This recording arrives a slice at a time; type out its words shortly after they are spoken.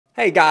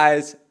Hey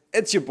guys,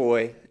 it's your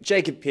boy,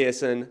 Jacob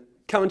Pearson,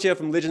 coming to you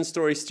from Legend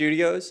Story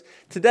Studios.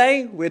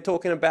 Today, we're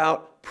talking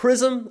about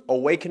Prism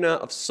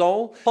Awakener of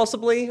Sol,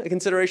 possibly a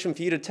consideration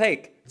for you to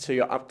take to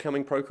your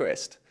upcoming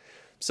ProQuest.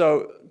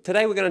 So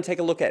today we're going to take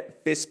a look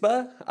at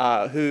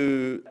Vespa,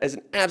 who is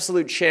an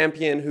absolute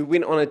champion who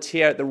went on a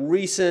tear at the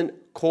recent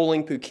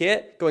Calling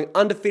Phuket, going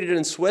undefeated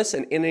in Swiss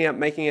and ending up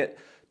making it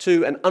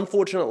to an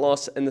unfortunate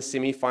loss in the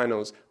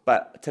semi-finals.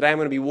 But today I'm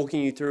going to be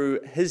walking you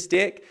through his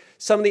deck,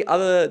 some of the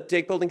other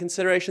deck building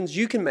considerations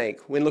you can make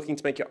when looking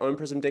to make your own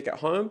Prism deck at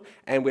home,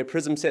 and where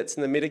Prism sets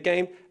in the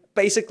metagame.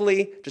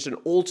 Basically, just an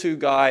all-to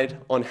guide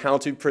on how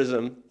to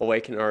Prism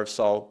Awakener of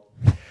Sol.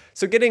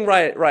 So getting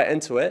right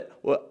into it,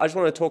 well, I just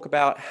want to talk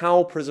about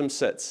how Prism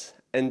sits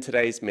in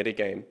today's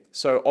metagame.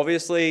 So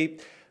obviously,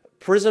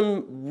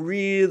 Prism,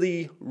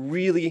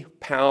 really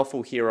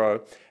powerful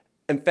hero.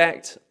 In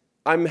fact,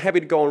 I'm happy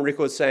to go on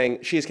record saying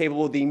she is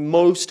capable of the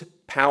most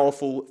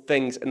powerful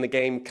things in the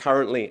game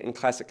currently in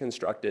Classic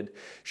Constructed.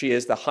 She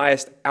is the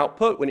highest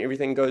output when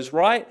everything goes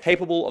right,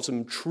 capable of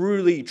some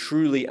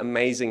truly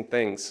amazing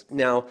things.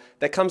 Now,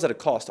 that comes at a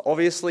cost.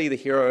 Obviously, the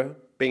hero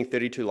being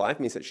 32 life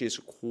means that she is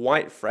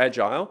quite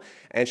fragile,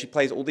 and she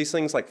plays all these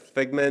things like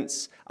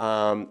Figments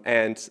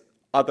and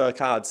other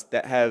cards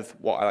that have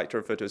what I like to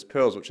refer to as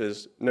pearls, which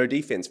is no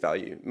defense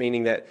value,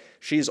 meaning that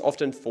she is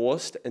often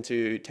forced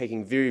into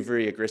taking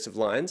very aggressive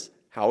lines.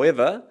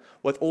 However,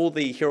 with all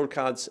the Herald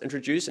cards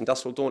introduced in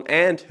Duskfall Dawn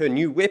and her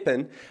new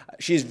weapon,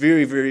 she's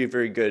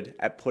very good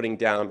at putting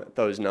down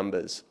those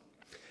numbers.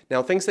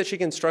 Now, things that she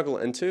can struggle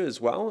into as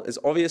well is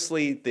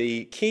obviously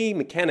the key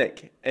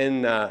mechanic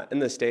in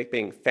this deck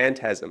being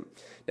Phantasm.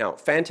 Now,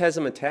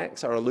 Phantasm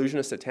attacks are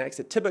illusionist attacks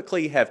that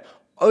typically have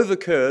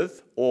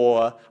overcurve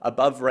or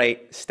above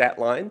rate stat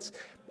lines.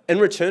 In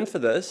return for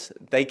this,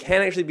 they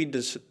can actually be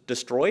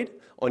destroyed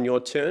on your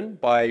turn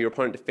by your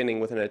opponent defending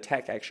with an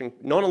attack action,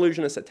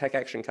 non-illusionist attack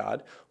action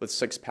card with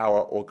 6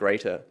 power or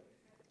greater.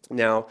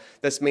 Now,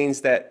 this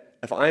means that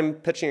if I'm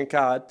pitching a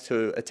card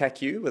to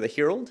attack you with a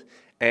Herald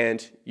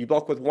and you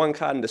block with 1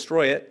 card and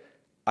destroy it,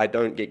 I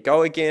don't get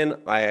go again,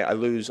 I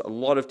lose a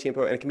lot of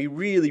tempo, and it can be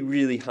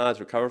really hard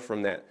to recover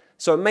from that.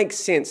 So it makes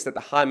sense that the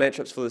high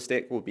matchups for this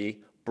deck will be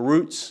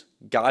Brutes,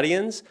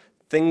 Guardians,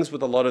 things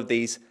with a lot of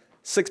these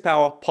 6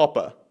 power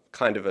popper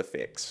kind of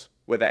effects,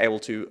 where they're able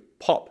to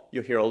pop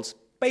your heralds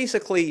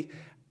basically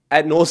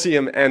ad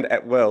nauseum and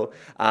at will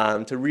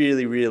to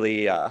really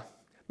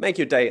make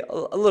your day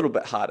a little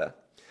bit harder.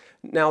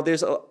 Now,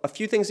 there's a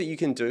few things that you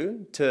can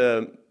do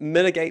to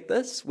mitigate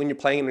this when you're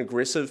playing an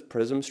aggressive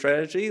Prism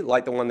strategy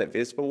like the one that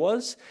Vespa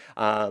was,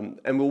 and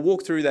we'll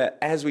walk through that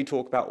as we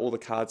talk about all the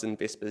cards in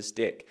Vespa's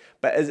deck.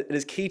 But it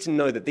is key to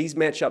know that these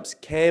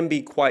matchups can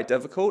be quite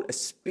difficult,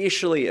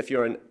 especially if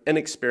you're an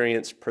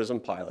inexperienced Prism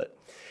pilot.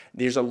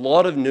 There's a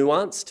lot of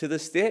nuance to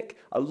this deck,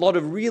 a lot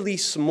of really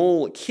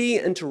small key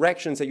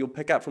interactions that you'll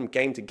pick up from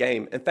game to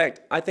game. In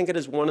fact, I think it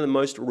is one of the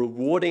most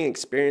rewarding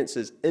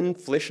experiences in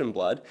Flesh and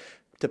Blood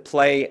to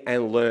play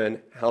and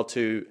learn how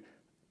to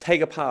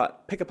pick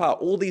apart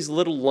all these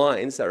little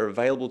lines that are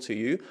available to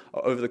you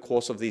over the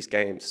course of these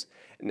games.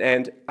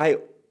 And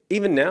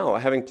even now,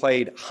 having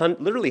played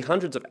literally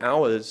hundreds of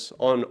hours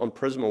on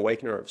Prism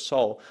Awakener of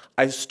Sol,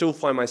 I still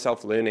find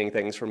myself learning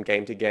things from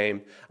game to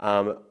game,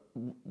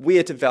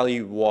 where to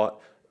value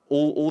what,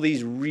 all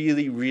these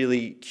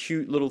really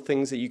cute little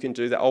things that you can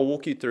do that I'll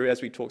walk you through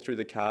as we talk through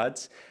the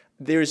cards.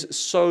 There's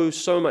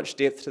so much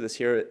depth to this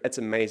hero, it's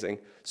amazing.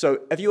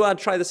 So if you are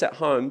to try this at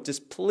home,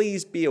 just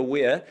please be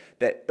aware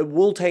that it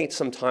will take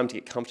some time to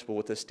get comfortable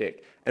with this deck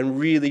and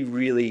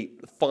really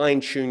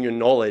fine-tune your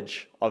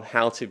knowledge of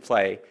how to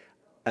play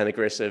an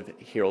aggressive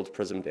Herald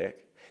Prism deck.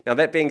 Now,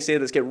 that being said,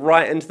 let's get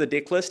right into the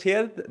deck list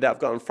here that I've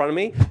got in front of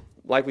me.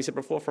 Like we said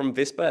before, from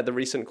Vespa at the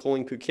recent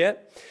Calling Phuket.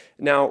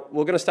 Now,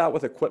 we're going to start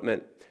with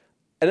equipment.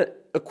 And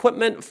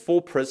equipment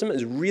for Prism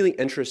is really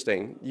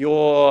interesting.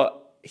 Your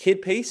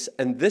headpiece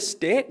in this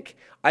deck,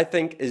 I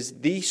think,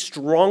 is the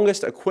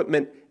strongest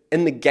equipment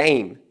in the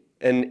game,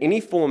 in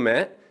any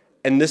format,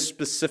 in this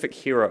specific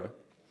hero.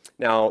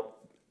 Now,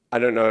 I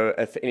don't know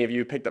if any of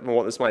you picked up on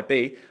what this might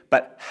be,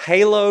 but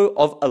Halo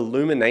of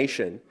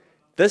Illumination.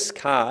 This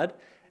card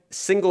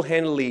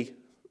single-handedly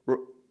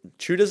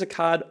tutors a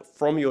card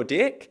from your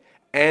deck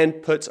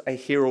and puts a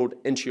Herald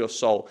into your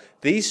Sol.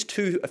 These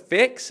two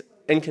effects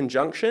in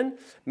conjunction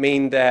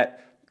mean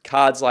that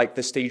cards like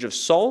Vestige of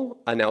Sol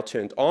are now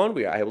turned on.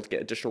 We are able to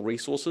get additional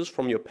resources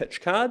from your pitch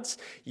cards.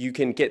 You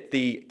can get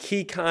the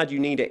key card you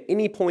need at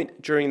any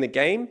point during the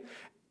game,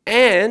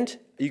 and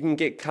you can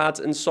get cards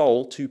in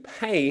Sol to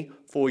pay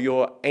for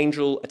your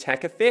angel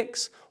attack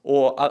effects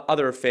or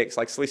other effects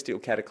like Celestial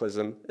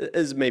Cataclysm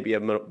is maybe a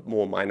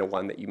more minor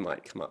one that you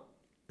might come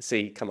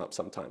up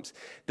sometimes.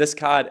 This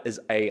card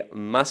is a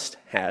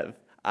must-have.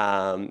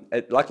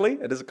 Luckily,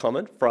 it is a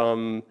common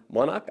from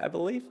Monarch, I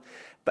believe,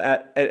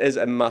 but it is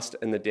a must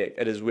in the deck.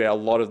 It is where a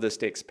lot of this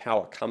deck's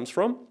power comes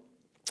from,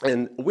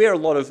 and where a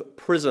lot of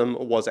Prism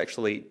was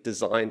actually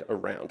designed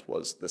around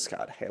was this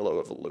card, Halo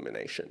of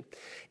Illumination.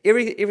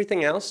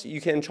 Everything else you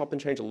can chop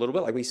and change a little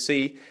bit, like we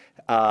see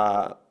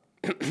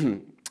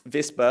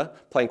Vespa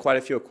playing quite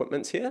a few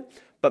equipments here,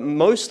 but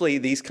mostly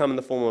these come in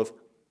the form of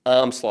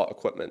arm slot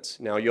equipment.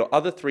 Now your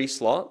other 3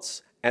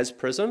 slots as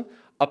Prism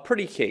are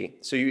pretty key.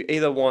 So you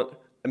either want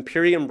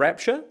Empyrean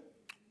Rapture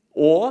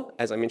or,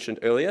 as I mentioned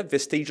earlier,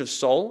 Vestige of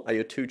Sol are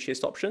your 2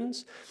 chest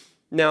options.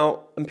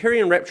 Now,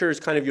 Empyrean Rapture is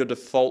kind of your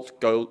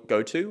default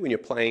go-to when you're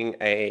playing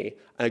an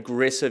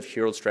aggressive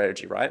Herald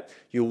strategy, right?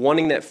 You're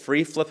wanting that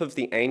free flip of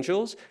the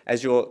angels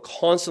as you're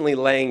constantly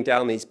laying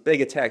down these big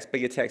attacks,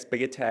 big attacks,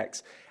 big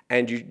attacks,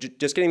 and you're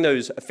just getting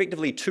those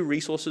effectively 2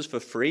 resources for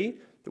free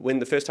when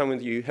the first time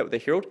when you hit with the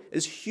Herald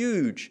is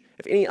huge.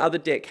 If any other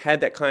deck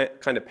had that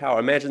kind of power,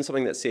 imagine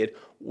something that said,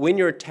 when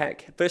your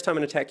first time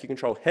an attack you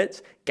control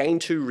hits, gain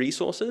 2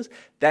 resources.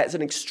 That's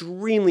an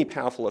extremely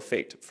powerful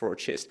effect for a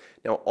chest.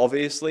 Now,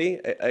 obviously,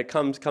 it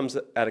comes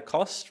at a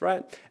cost,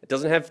 right? It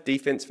doesn't have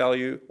defense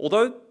value,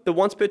 although the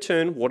once per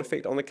turn ward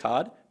effect on the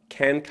card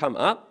can come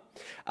up.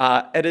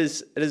 It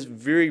is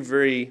very,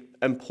 very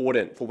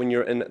important for when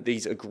you're in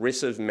these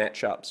aggressive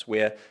matchups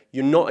where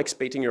you're not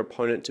expecting your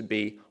opponent to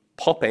be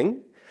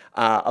popping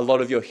a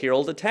lot of your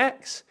Herald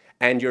attacks,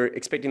 and you're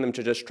expecting them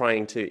to just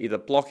trying to either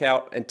block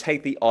out and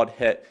take the odd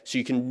hit so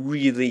you can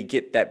really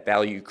get that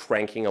value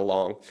cranking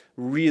along.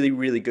 Really,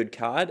 really good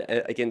card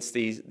against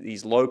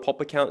these low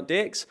popper count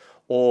decks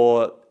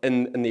or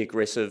in the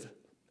aggressive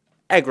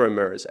aggro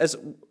mirrors. As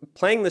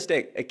playing this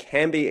deck, it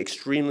can be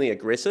extremely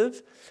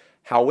aggressive.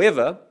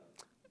 However,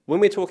 when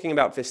we're talking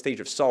about Vestige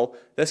of Sol,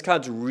 this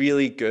card's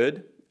really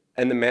good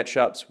in the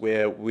matchups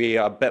where we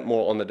are a bit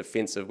more on the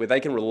defensive, where they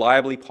can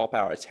reliably pop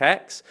our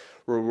attacks,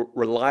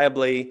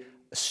 reliably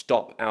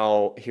stop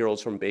our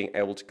Heralds from being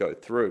able to go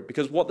through.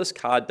 Because what this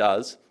card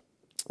does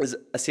is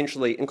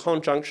essentially, in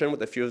conjunction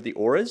with a few of the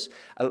auras,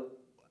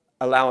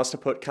 allow us to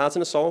put cards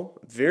into Sol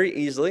very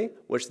easily,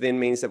 which then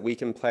means that we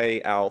can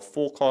play our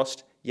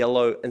 4-cost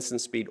yellow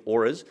instant speed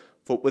auras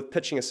with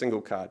pitching a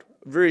single card.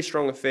 Very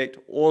strong effect,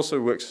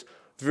 also works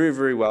very,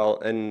 very well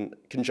in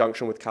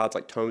conjunction with cards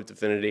like Tome of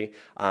Divinity,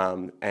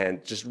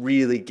 and just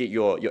really get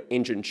your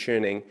engine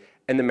churning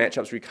in the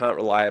matchups where you can't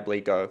reliably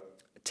go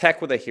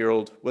attack with a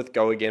Herald with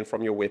go again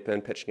from your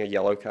weapon, pitching a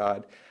yellow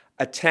card,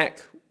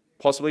 attack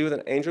possibly with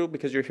an angel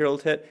because your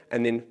Herald hit,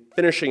 and then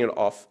finishing it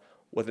off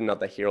with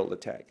another Herald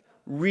attack.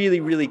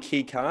 Really, really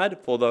key card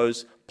for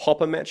those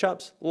popper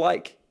matchups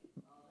like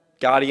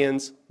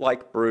Guardians,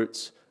 like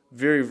Brutes.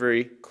 Very,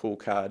 very cool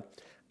card.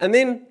 And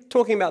then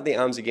talking about the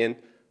arms again,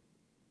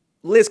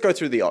 let's go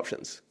through the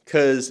options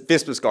because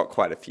Vespa's got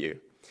quite a few.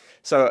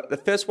 So the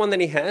first one that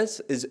he has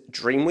is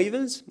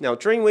Dreamweavers. Now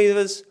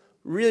Dreamweavers,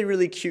 really,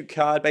 really cute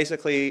card.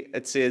 Basically,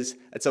 it says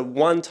it's a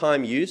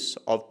one-time use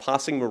of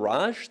Passing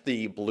Mirage,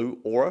 the blue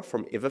aura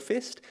from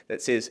Everfest,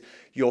 that says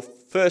your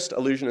first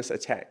illusionist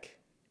attack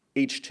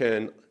each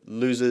turn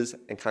loses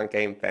and can't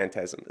gain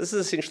Phantasm. This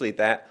is essentially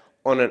that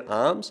on an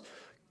arms.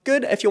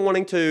 Good if you're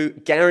wanting to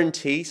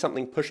guarantee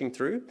something pushing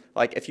through,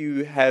 like if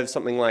you have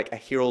something like a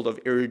Herald of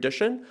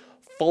Erudition,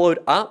 followed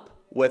up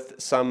with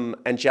some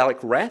Angelic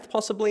Wrath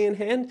possibly in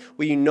hand,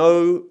 where you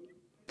know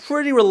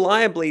pretty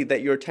reliably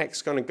that your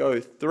attack's going to go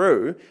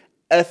through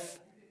if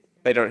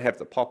they don't have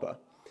the popper.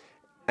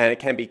 And it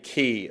can be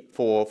key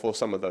for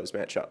some of those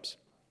matchups.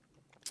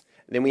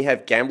 Then we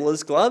have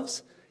Gambler's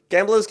Gloves.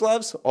 Gambler's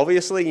Gloves,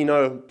 obviously, you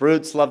know,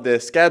 Brutes love their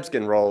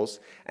Scabskin rolls,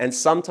 and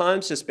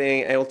sometimes just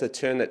being able to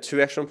turn that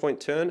 2 action point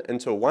turn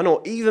into a 1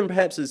 or even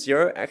perhaps a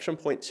 0 action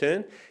point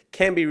turn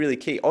can be really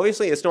key.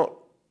 Obviously, it's not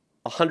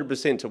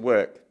 100% to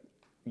work.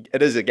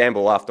 It is a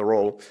gamble after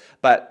all,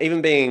 but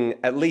even being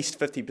at least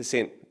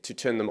 50% to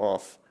turn them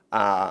off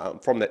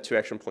from that 2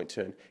 action point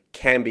turn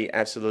can be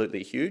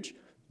absolutely huge.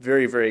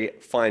 Very, very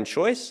fine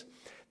choice.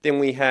 Then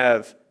we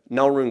have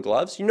Nullrune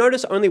Gloves. You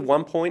notice only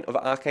 1 point of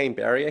Arcane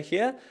Barrier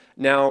here.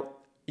 Now,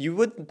 you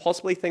would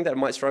possibly think that it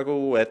might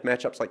struggle with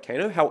matchups like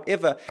Kano.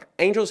 However,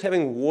 Angels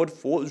having Ward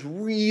 4 is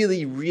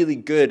really, really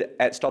good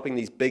at stopping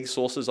these big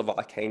sources of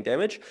arcane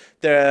damage.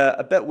 They're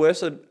a bit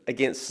worse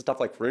against stuff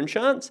like Rune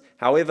Chants.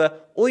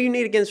 However, all you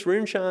need against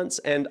Rune Chants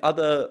and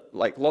other,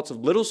 like lots of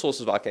little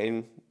sources of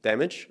arcane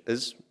damage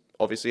is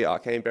obviously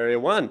Arcane Barrier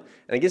 1.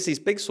 And against these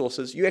big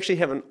sources, you actually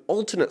have an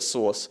alternate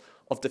source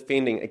of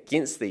defending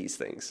against these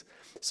things.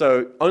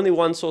 So only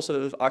one source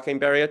of Arcane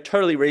Barrier,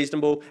 totally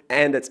reasonable,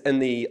 and it's in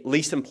the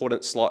least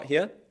important slot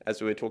here, as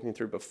we were talking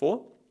through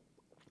before.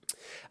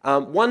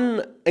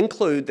 One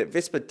include that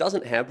Vespa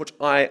doesn't have, which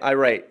I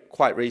rate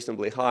quite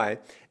reasonably high,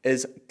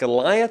 is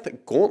Goliath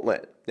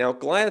Gauntlet. Now,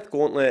 Goliath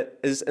Gauntlet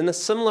is in a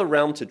similar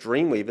realm to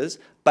Dreamweavers,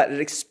 but it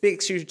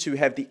expects you to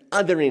have the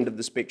other end of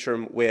the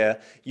spectrum where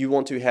you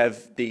want to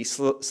have the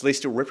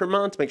Celestial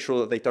Reprimand to make sure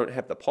that they don't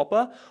have the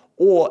popper,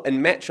 or in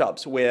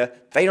matchups where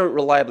they don't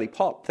reliably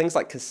pop. Things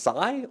like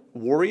Kasai,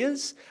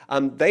 Warriors,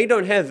 they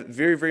don't have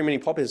very, very many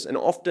poppers, and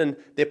often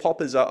their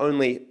poppers are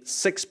only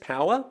 6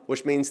 power,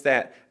 which means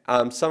that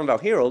some of our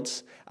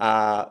Heralds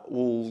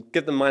will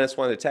give them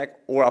 -1 attack,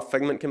 or our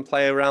Figment can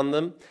play around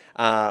them,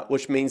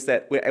 which means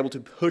that we're able to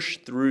push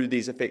through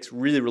these effects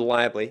really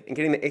reliably, and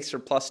getting the extra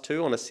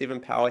 +2 on a 7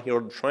 power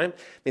Herald of Triumph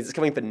means it's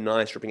coming for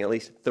 9, stripping at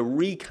least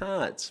 3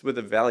 cards with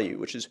a value,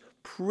 which is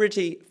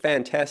pretty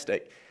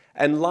fantastic.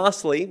 And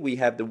lastly, we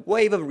have the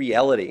Wave of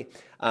Reality.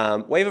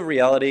 Wave of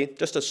Reality,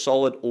 just a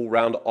solid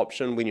all-round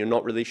option when you're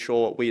not really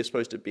sure where you're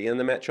supposed to be in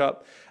the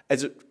matchup.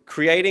 As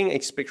creating a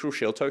Spectral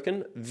Shield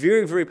token,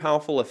 very, very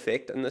powerful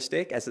effect in this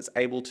deck, as it's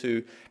able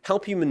to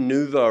help you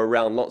maneuver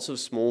around lots of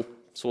small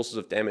sources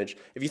of damage.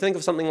 If you think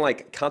of something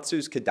like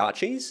Katsu's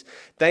Kodachis,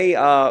 they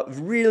are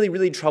really,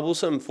 really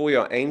troublesome for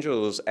your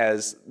angels,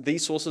 as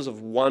these sources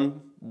of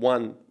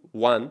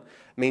 1/1/1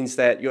 means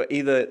that you're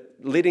either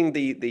letting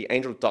the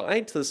angel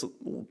die to this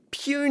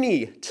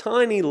puny,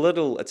 tiny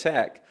little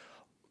attack,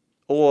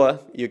 or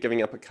you're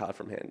giving up a card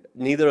from hand.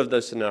 Neither of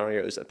those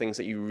scenarios are things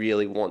that you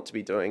really want to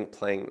be doing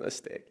playing this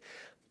deck.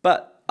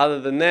 But other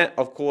than that,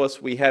 of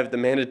course, we have the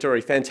mandatory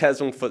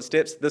Phantasmal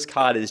Footsteps. This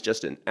card is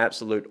just an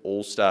absolute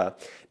all-star.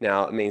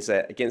 Now, it means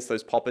that against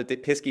those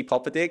pesky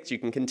popper decks, you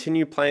can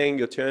continue playing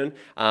your turn,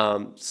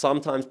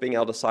 sometimes being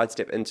able to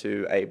sidestep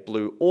into a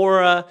blue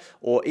aura,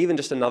 or even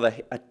just another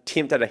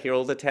attempt at a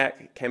herald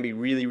attack can be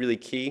really, really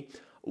key.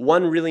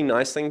 One really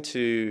nice thing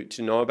to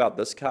know about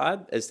this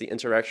card is the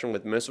interaction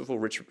with Merciful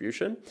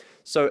Retribution.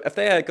 So if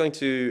they are going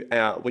to,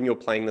 when you're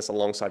playing this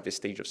alongside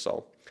Vestige of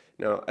Sol,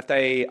 now if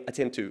they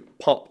attempt to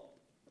pop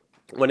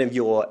one of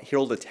your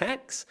herald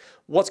attacks,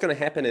 what's going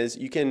to happen is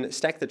you can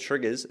stack the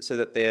triggers so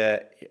that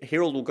their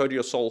herald will go to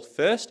your soul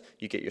first,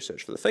 you get your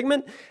Search for the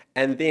Figment,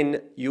 and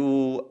then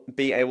you'll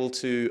be able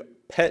to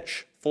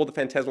pitch for the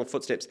Phantasmal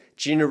Footsteps,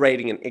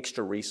 generating an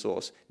extra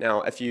resource.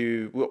 Now, if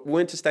you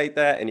weren't to state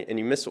that and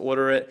you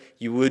misorder it,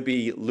 you would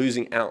be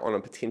losing out on a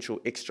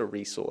potential extra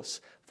resource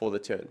for the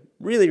turn.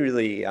 Really,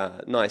 really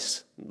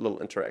nice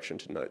little interaction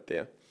to note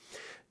there.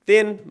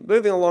 Then,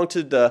 moving along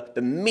to the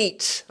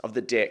meat of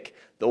the deck,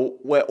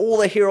 where all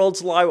the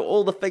heralds lie, where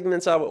all the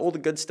figments are, where all the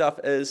good stuff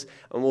is,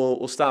 and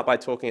we'll start by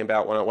talking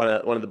about one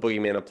of the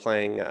boogeymen are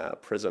playing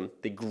Prism,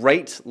 the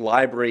Great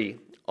Library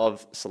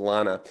of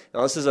Solana.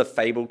 Now, this is a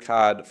fabled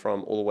card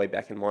from all the way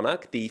back in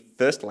Monarch, the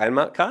first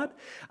landmark card.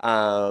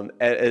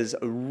 It is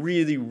a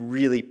really,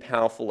 really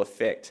powerful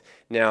effect.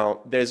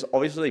 Now, there's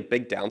obviously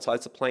big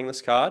downsides to playing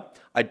this card.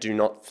 I do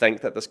not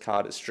think that this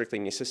card is strictly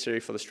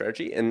necessary for the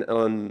strategy,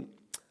 and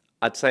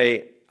I'd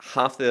say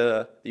half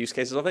the use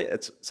cases of it,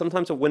 it's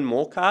sometimes a win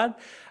more card,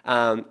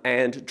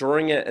 and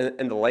drawing it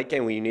in the late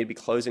game where you need to be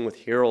closing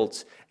with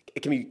heralds, it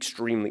can be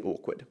extremely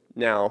awkward.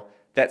 Now,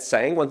 that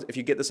saying, if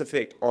you get this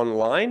effect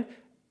online,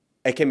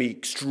 it can be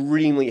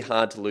extremely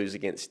hard to lose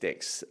against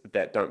decks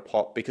that don't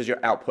pop, because your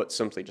output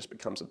simply just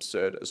becomes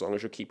absurd as long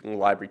as you're keeping the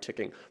library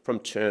ticking from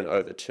turn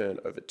over turn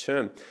over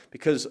turn.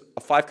 Because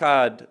a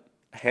 5-card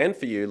hand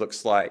for you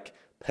looks like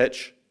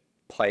pitch,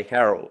 play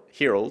herald,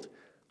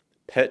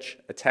 pitch,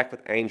 attack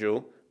with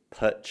angel,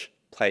 pitch,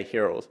 play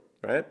herald,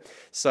 right?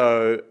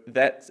 So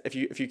that if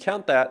you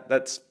count that,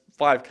 that's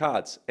 5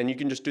 cards, and you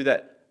can just do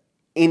that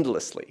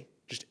endlessly.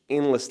 Just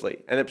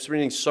endlessly, and it's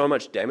bringing so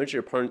much damage.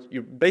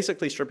 You're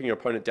basically stripping your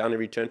opponent down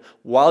every turn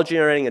while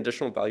generating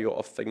additional value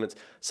off figments.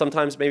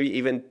 Sometimes maybe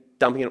even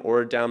dumping an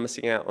aura down,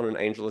 missing out on an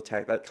angel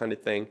attack, that kind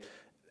of thing.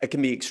 It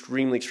can be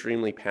extremely,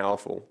 extremely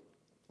powerful.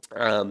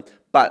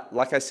 But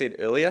like I said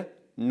earlier,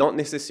 not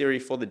necessary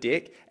for the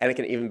deck, and it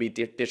can even be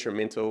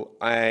detrimental.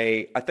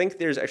 I think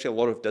there's actually a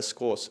lot of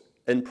discourse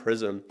in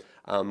Prism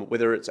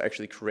whether it's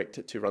actually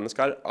correct to run this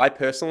card. I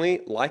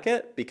personally like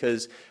it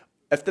because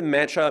if the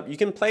matchup, you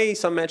can play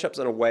some matchups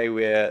in a way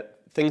where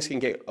things can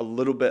get a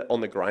little bit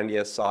on the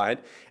grindier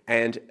side,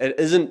 and it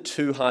isn't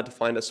too hard to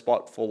find a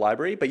spot for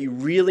library, but you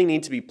really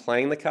need to be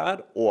playing the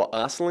card or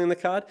arsenaling the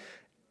card.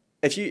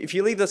 If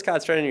you leave this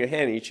card straight in your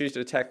hand and you choose to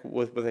attack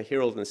with a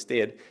herald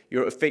instead,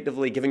 you're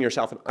effectively giving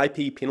yourself an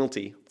IP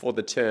penalty for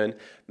the turn,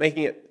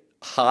 making it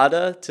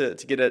harder to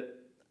get it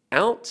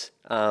out,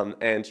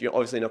 and you're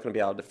obviously not going to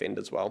be able to defend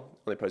as well on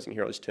the opposing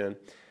hero's turn.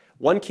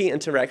 One key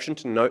interaction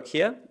to note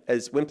here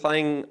is when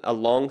playing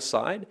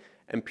alongside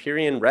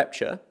Empyrean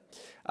Rapture,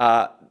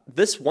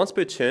 this once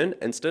per turn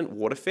instant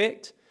ward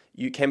effect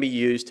can be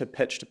used to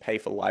pitch to pay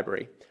for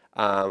library.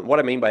 What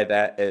I mean by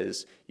that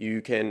is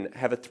you can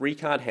have a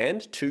 3-card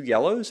hand, 2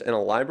 yellows and a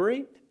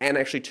library, and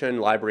actually turn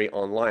library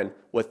online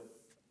with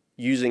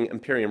using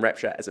Empyrean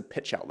Rapture as a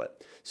pitch outlet.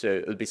 So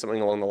it would be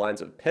something along the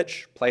lines of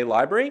pitch, play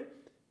library,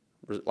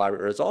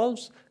 library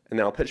resolves, and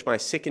then I'll pitch my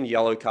 2nd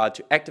yellow card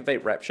to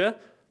activate Rapture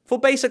for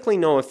basically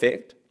no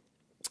effect.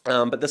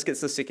 But this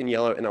gets the 2nd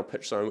yellow in our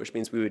pitch zone, which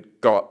means we would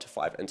go up to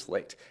 5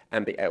 intellect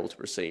and be able to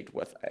proceed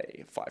with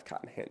a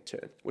 5-card hand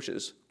turn, which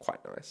is quite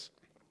nice.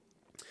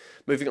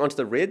 Moving on to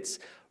the reds.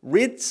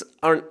 Reds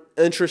are an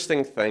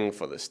interesting thing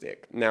for this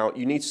deck. Now,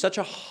 you need such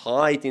a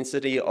high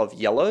density of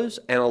yellows,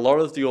 and a lot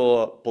of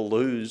your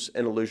blues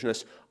and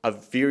illusionists are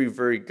very,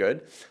 very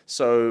good.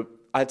 So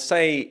I'd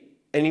say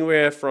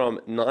anywhere from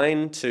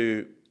 9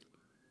 to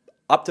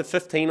up to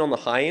 15 on the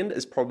high end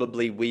is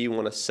probably where you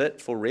want to sit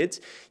for reds.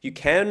 You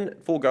can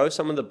forego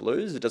some of the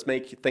blues. It does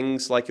make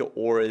things like your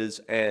auras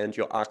and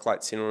your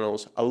Arclight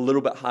Sentinels a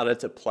little bit harder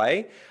to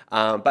play,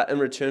 but in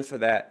return for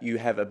that, you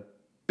have a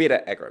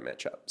better aggro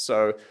matchup.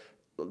 So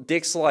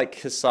decks like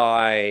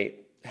Kasai,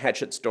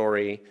 Hatchet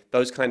Story,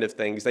 those kind of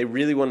things, they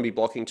really want to be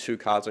blocking 2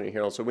 cards on your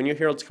herald. So when your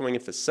herald's coming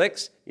in for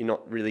 6, you're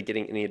not really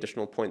getting any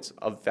additional points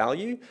of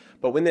value.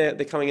 But when they're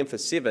coming in for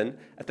 7,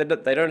 if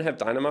they don't have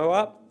Dynamo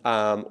up,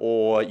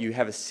 or you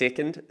have a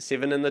second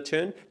 7 in the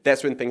turn,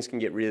 that's when things can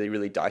get really,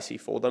 really dicey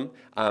for them,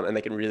 and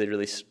they can really,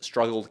 really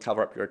struggle to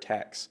cover up your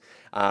attacks.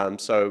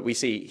 So we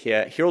see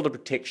here Herald of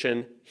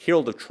Protection,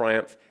 Herald of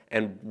Triumph,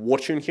 and War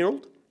Tune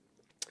Herald.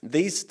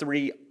 These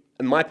 3,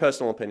 in my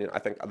personal opinion, I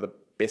think are the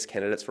best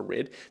candidates for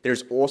red.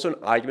 There's also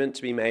an argument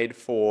to be made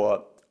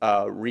for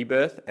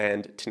Rebirth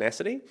and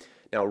Tenacity.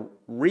 Now,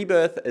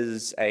 Rebirth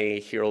is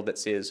a herald that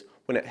says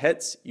when it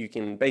hits, you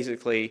can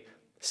basically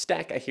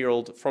stack a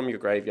herald from your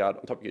graveyard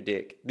on top of your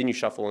deck, then you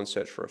shuffle and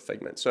search for a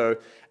Figment. So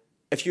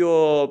if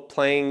you're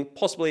playing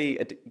possibly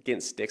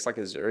against decks like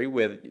Azuri,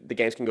 where the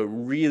games can go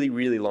really,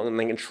 really long and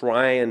they can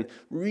try and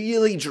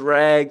really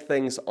drag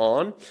things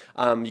on,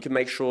 you can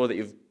make sure that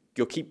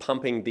you'll keep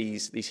pumping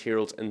these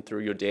heralds in through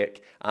your deck,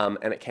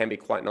 and it can be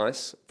quite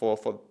nice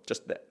for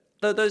just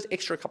those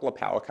extra couple of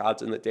power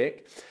cards in the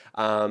deck.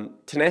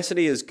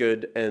 Tenacity is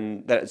good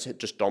in that it's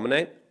just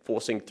dominate,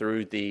 forcing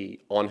through the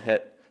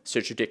on-hit,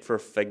 search your deck for a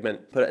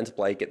Figment, put it into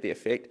play, get the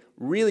effect.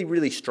 Really,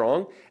 really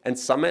strong. And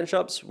some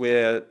matchups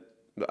where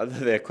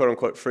they're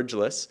quote-unquote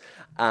fridgeless,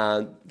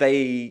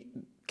 they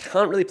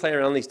can't really play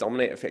around these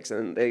dominate effects,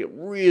 and they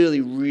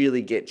really,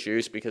 really get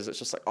juiced because it's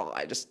just like, oh,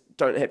 I just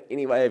don't have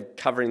any way of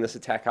covering this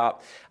attack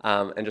up,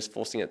 and just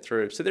forcing it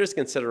through. So there's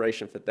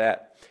consideration for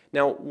that.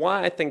 Now,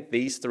 why I think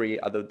these 3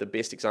 are the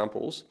best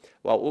examples,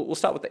 well, we'll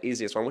start with the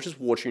easiest one, which is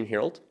War Tune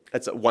Herald.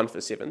 It's at 1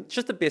 for 7. It's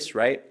just the best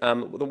rate. The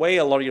way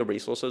a lot of your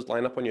resources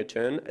line up on your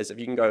turn is if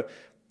you can go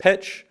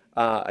pitch,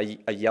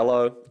 a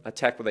yellow,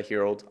 attack with a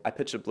herald, I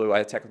pitch a blue, I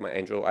attack with my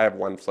angel, I have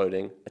 1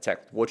 floating,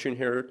 attack with War Tune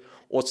Herald,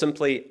 or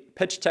simply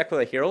pitch attack with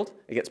a herald,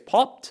 it gets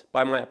popped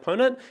by my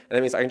opponent, and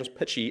that means I can just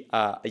pitch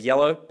a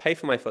yellow, pay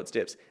for my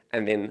footsteps,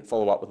 and then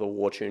follow up with a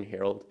War Tune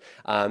Herald.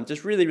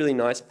 Just really, really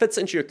nice, fits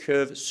into your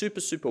curve super,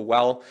 super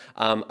well.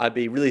 I'd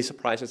be really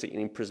surprised to see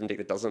any Prism deck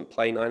that doesn't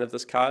play 9 of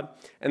this card.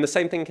 And the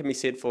same thing can be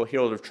said for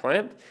Herald of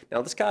Triumph.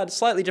 Now this card is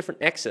slightly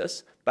different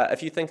axis, but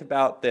if you think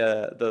about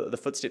the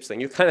footsteps thing,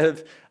 you're kind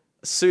of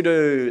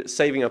pseudo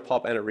saving a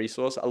pop and a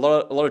resource. A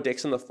lot of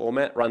decks in the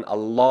format run a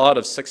lot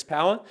of 6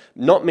 power,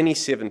 not many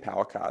 7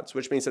 power cards,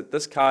 which means that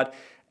this card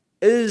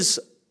is,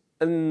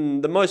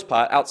 in the most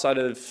part, outside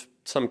of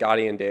some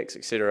Guardian decks,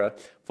 etc.,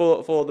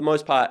 for the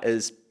most part,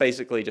 is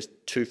basically just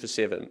 2 for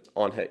 7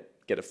 on hit,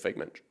 get a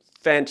Figment.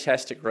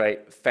 Fantastic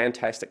rate,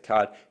 fantastic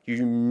card.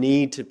 You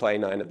need to play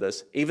 9 of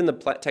this. Even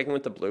taking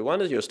with the blue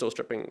one, is you're still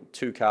stripping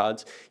 2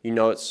 cards. You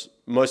know it's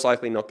most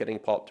likely not getting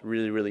popped.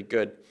 Really, really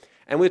good.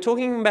 And we're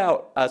talking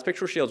about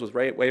Spectral Shields with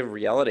Wave of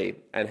Reality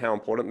and how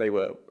important they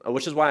were,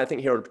 which is why I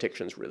think Herald of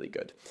Protection is really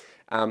good.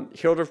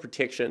 Herald of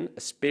Protection,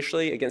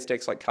 especially against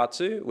decks like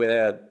Katsu, where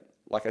they're,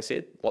 like I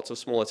said, lots of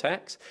small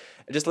attacks,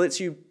 it just lets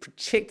you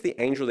protect the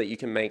angel that you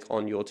can make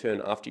on your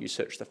turn after you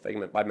search the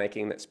Figment by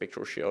making that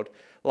Spectral Shield.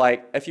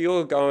 Like, if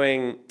you're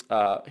going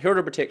Herald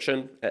of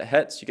Protection, it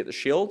hits, you get the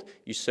shield,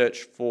 you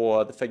search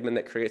for the Figment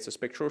that creates a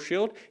Spectral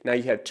Shield. Now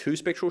you have 2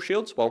 Spectral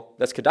Shields. Well,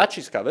 that's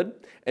Kodachi's covered,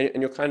 and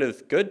you're kind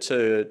of good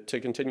to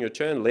continue your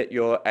turn, let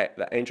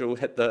the angel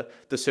hit the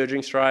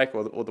Surging Strike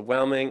or the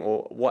Whelming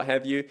or what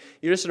have you.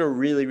 You're just in a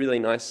really, really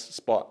nice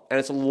spot, and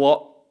it's a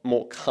lot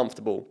more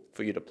comfortable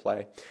for you to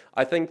play.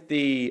 I think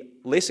the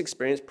less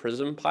experienced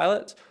Prism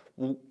pilots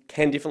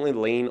can definitely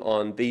lean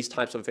on these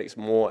types of effects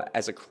more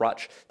as a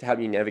crutch to help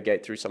you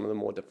navigate through some of the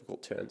more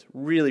difficult turns.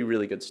 Really,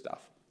 really good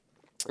stuff.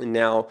 And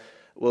now,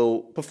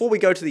 well, before we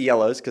go to the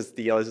yellows, because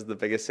the yellows is the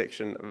biggest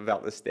section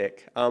about this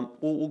deck,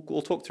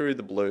 we'll talk through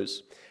the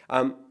blues.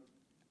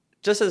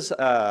 Just as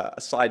a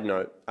side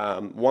note,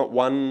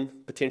 one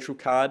potential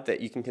card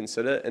that you can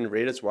consider in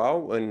red as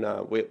well, when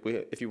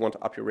if you want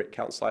to up your red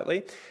count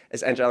slightly,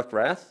 is Angelic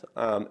Wrath.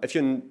 If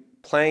you're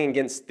playing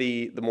against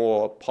the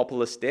more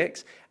populist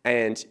decks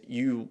and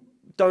you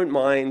don't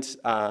mind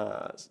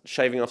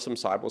shaving off some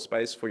sideboard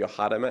space for your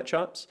harder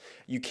matchups,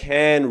 you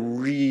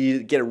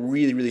can get a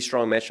really, really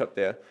strong matchup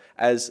there,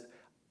 as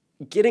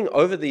getting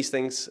over these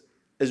things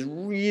is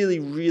really,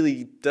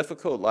 really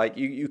difficult. Like,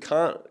 you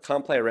can't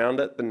play around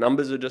it. The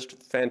numbers are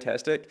just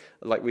fantastic.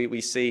 Like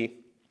we see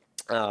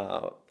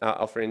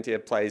our friend here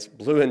plays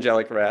blue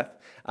Angelic Wrath,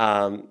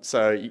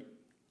 so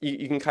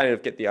you can kind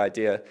of get the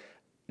idea.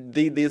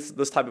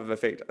 This type of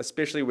effect,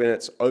 especially when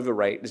it's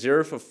overrate,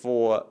 0 for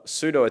 4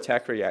 pseudo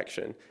attack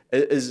reaction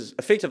is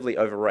effectively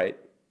overrate.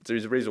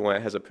 There's a reason why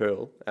it has a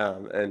Pearl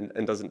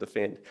and doesn't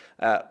defend.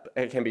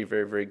 It can be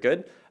very, very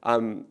good.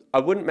 I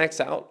wouldn't max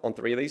out on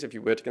 3 of these if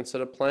you were to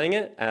consider playing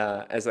it,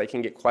 as they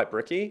can get quite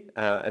bricky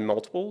in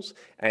multiples,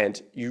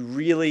 and you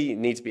really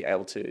need to be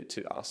able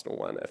to Arsenal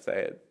one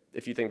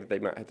if you think that they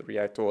might have the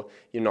react, or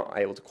you're not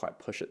able to quite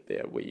push it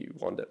there where you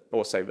want it,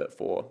 or save it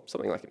for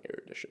something like an Air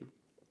Edition.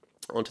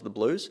 Onto the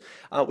blues.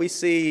 We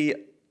see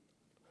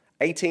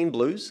 18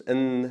 blues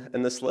in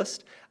this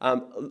list.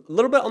 A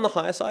little bit on the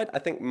higher side. I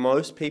think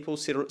most people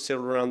settle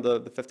around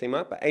the 15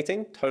 mark, but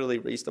 18, totally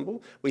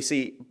reasonable. We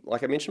see,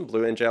 like I mentioned,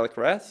 blue Angelic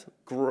Wrath,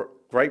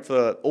 great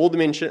for all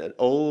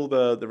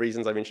the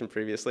reasons I mentioned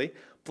previously.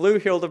 Blue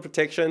Herald of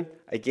Protection,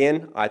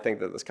 again, I think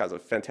that this card's a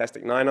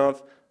fantastic 9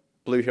 of.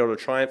 Blue Herald of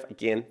Triumph,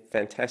 again,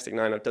 fantastic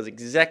 9 of, does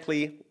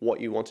exactly what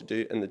you want to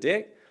do in the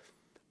deck.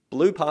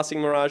 Blue Passing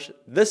Mirage,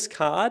 this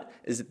card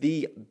is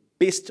the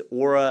best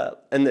aura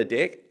in the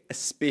deck,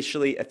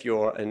 especially if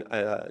you're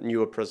a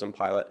newer Prism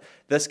pilot.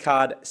 This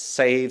card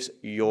saves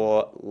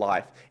your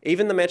life.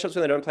 Even the matchups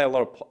when they don't play a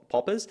lot of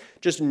poppers,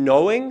 just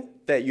knowing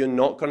that you're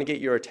not going to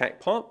get your attack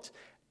popped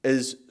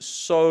is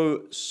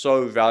so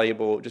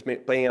valuable. Just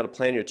being able to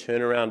plan your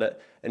turn around it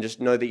and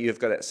just know that you've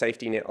got that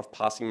safety net of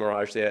Passing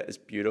Mirage there is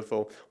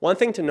beautiful. One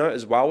thing to note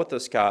as well with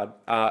this card,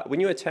 when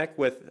you attack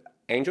with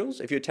angels,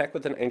 if you attack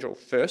with an angel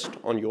first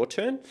on your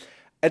turn,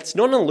 it's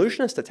not an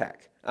illusionist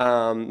attack.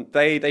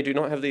 They do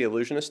not have the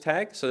illusionist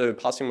tag, so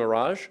Passing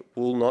Mirage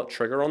will not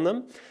trigger on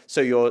them.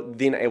 So you're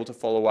then able to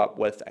follow up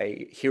with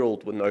a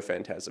Herald with no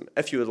Phantasm,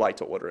 if you would like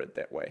to order it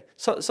that way.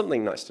 So,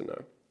 something nice to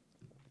know.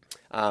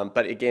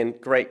 But again,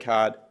 great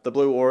card. The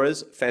blue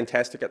auras,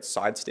 fantastic at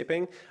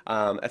sidestepping.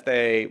 If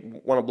they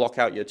want to block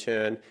out your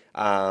turn,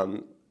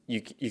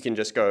 you can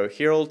just go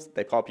Herald,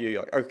 they pop you,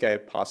 you're like, okay,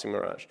 Passing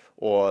Mirage.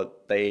 Or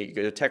you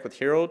attack with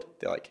Herald,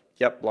 they're like,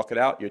 yep, block it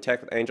out. You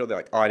attack with Angel, they're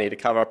like, oh, I need to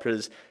cover up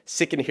his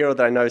second Herald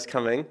that I know is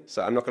coming,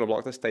 so I'm not going to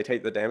block this. They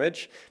take the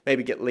damage,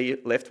 maybe get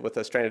left with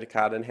a stranded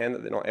card in hand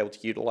that they're not able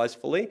to utilize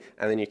fully,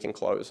 and then you can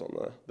close on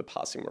the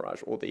Passing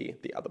Mirage or the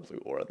other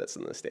blue aura that's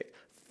in this deck.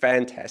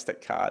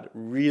 Fantastic card,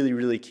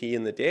 really key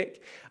in the deck.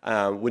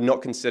 Would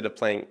not consider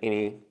playing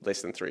any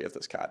less than 3 of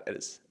this card. It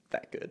is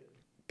that good.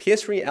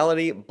 Pierce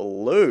Reality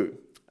Blue.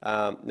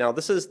 Now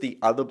this is the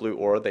other blue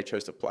aura they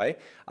chose to play.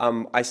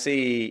 I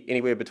see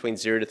anywhere between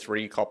 0 to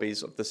 3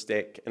 copies of this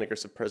deck in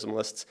aggressive Prism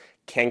lists.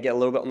 Can get a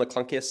little bit on the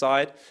clunkier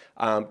side.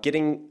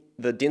 Getting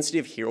the density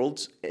of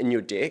Heralds in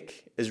your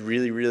deck is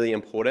really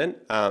important.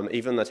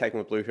 Even attacking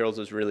with blue Heralds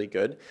is really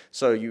good.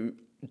 So you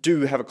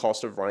do have a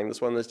cost of running this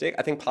one in this deck.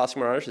 I think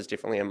Passing Mirage is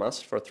definitely a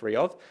must for a 3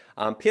 of.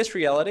 PS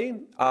Reality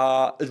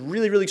is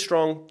really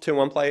strong turn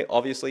 1 play.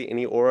 Obviously,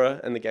 any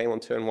aura in the game on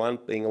turn 1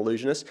 being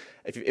Illusionist.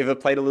 If you've ever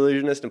played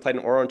Illusionist and played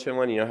an aura on turn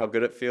 1, you know how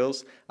good it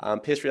feels.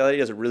 PS Reality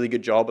does a really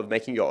good job of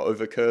making your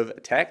overcurve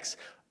attacks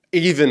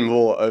even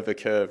more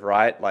overcurve,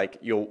 right? Like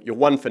you're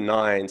 1 for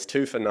 9s,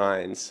 2 for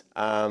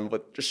 9s,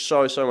 with just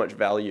so much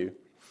value.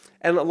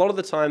 And a lot of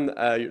the time,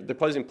 the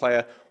opposing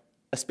player,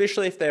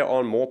 especially if they're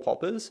on more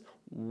poppers,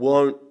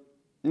 won't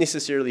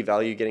necessarily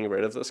value getting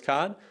rid of this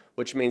card,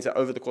 which means that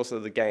over the course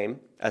of the game,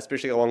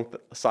 especially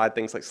alongside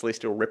things like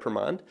Celestial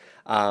Reprimand,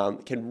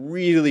 can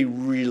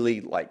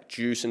really like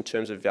juice in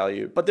terms of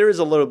value. But there is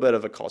a little bit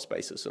of a cost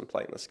basis in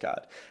playing this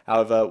card.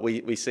 However,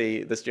 we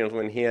see this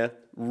gentleman here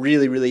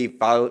really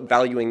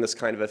valuing this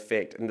kind of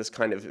effect and this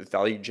kind of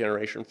value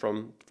generation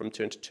from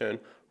turn to turn.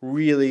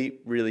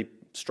 Really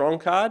strong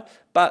card.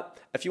 But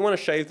if you want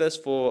to shave this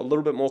for a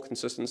little bit more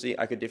consistency,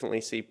 I could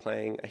definitely see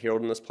playing a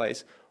Herald in this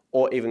place,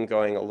 or even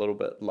going a little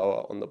bit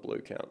lower on the blue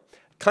count.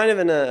 Kind of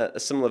in a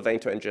similar vein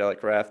to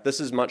Angelic Wrath,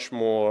 this is much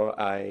more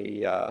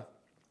a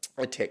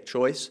tech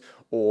choice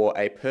or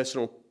a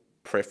personal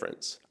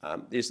preference.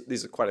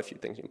 There's quite a few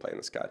things you can play in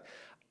this card.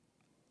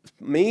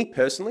 Me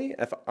personally,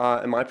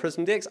 in my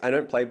Prism decks, I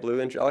don't play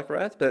blue Angelic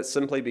Wrath, but it's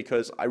simply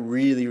because I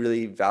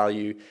really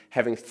value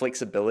having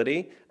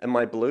flexibility in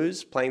my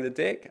blues playing the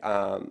deck,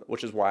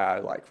 which is why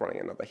I like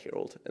running another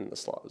Herald in the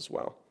slot as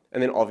well.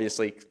 And then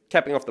obviously,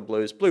 capping off the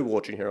blues, blue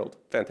Warden Herald,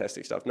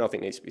 fantastic stuff.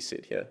 Nothing needs to be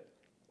said here.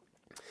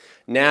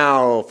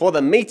 Now, for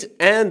the meat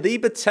and the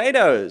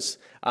potatoes,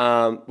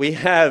 we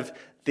have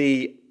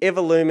the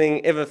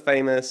ever-looming,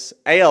 ever-famous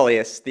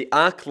ALS, the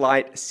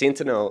Arclight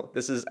Sentinel.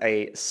 This is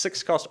a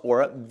 6-cost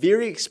aura,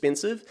 very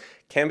expensive,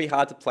 can be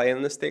hard to play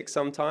in this deck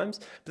sometimes,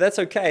 but that's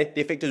okay.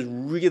 The effect is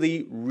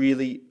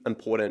really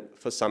important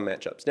for some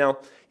matchups. Now,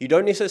 you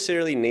don't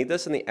necessarily need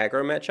this in the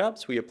aggro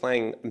matchups where you're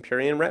playing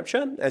Empyrean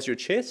Rapture as your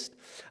chest,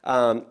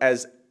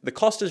 as the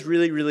cost is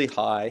really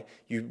high.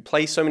 You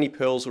play so many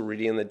pearls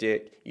already in the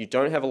deck. You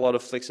don't have a lot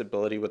of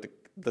flexibility with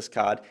this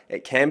card.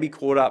 It can be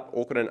caught up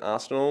awkward in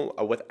Arsenal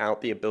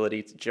without the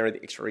ability to generate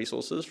the extra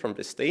resources from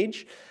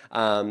Vestige.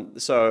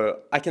 So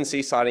I can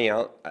see siding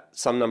out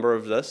some number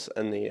of this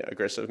in the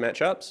aggressive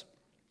matchups.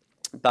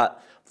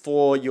 But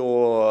for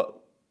your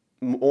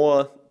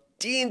more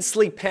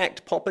densely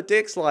packed popper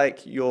decks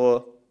like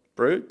your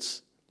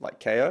Brutes, like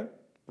KO,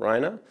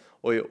 Reiner,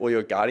 or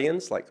your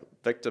Guardians like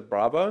Victor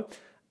Bravo,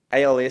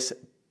 ALS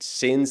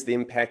sends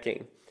them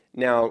packing.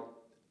 Now,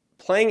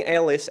 playing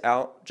ALS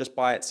out just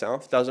by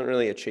itself doesn't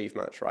really achieve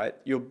much, right?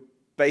 You're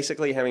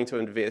basically having to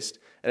invest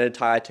an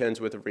entire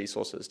turn's worth of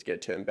resources to get a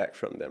turn back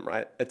from them,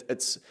 right?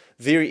 It's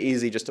very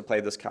easy just to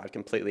play this card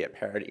completely at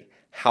parity.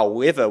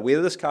 However,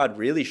 where this card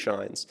really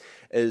shines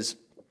is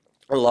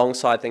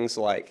alongside things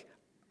like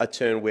a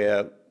turn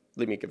where,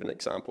 let me give an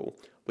example.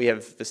 We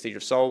have Vestige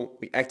of Sol,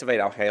 we activate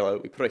our Halo,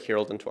 we put a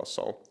Herald into our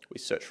Soul, we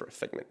search for a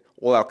Figment.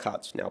 all our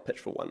cards now pitch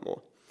for one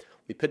more.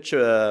 We pitch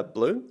a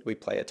blue, we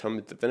play a Tome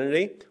of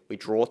Divinity, we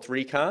draw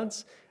 3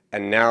 cards,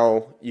 and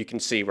now you can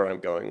see where I'm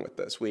going with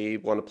this. We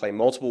want to play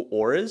multiple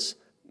auras,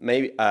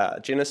 maybe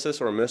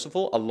Genesis or a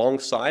Merciful,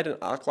 alongside an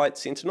Arclight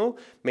Sentinel,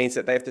 means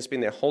that they have to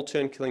spend their whole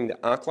turn killing the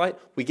Arclight.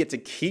 We get to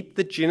keep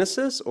the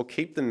Genesis or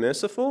keep the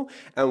Merciful,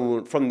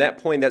 and from that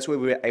point, that's where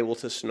we're able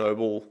to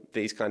snowball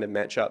these kind of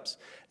matchups.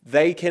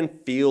 They can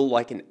feel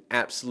like an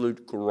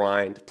absolute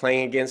grind.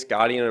 Playing against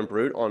Guardian and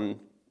Brute on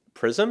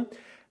Prism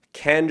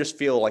can just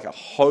feel like a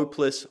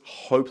hopeless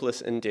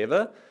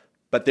endeavor,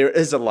 but there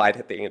is a light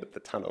at the end of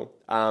the tunnel.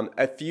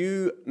 If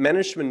you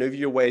manage to maneuver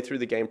your way through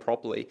the game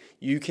properly,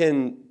 you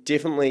can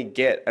definitely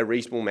get a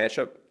reasonable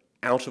matchup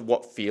out of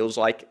what feels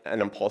like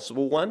an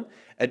impossible one.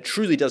 It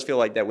truly does feel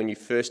like that when you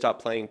first start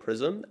playing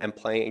Prism and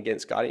playing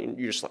against Guardian,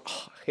 you're just like,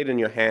 oh, head in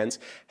your hands.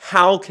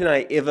 How can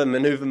I ever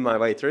maneuver my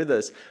way through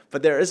this?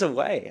 But there is a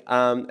way.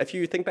 If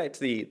you think back to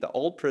the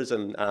old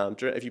Prism,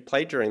 if you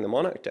played during the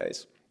Monarch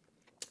days,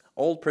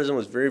 old Prism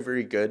was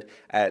very good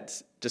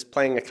at just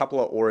playing a couple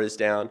of auras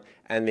down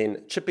and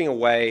then chipping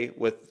away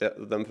with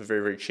them for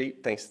very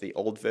cheap, thanks to the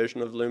old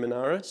version of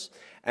Luminaris.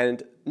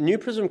 And new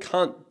Prism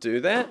can't do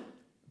that,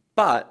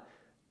 but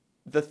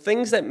the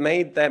things that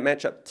made that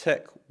matchup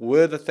tick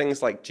were the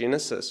things like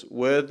Genesis,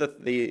 were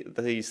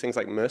these things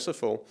like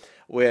Merciful,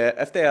 where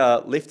if they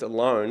are left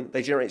alone,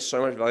 they generate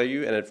so much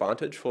value and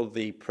advantage for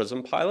the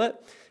Prism pilot.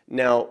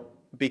 Now,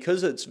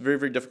 because it's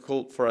very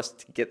difficult for us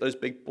to get those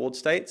big board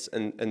states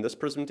in this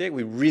Prism deck,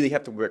 we really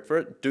have to work for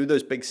it, do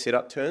those big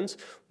setup turns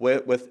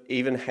with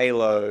even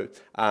Halo,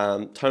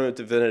 Tome of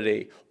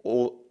Divinity,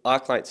 or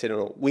Arclight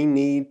Sentinel. We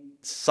need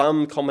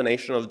some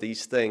combination of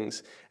these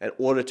things in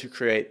order to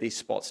create these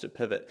spots to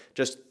pivot.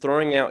 Just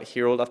throwing out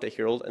Herald after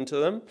Herald into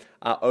them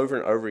over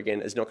and over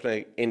again is not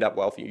going to end up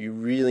well for you. You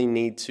really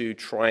need to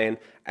try and,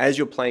 as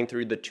you're playing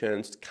through the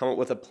turns, come up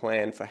with a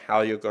plan for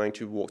how you're going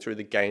to walk through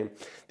the game.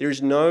 There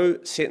is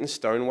no set in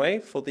stone way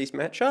for these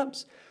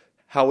matchups.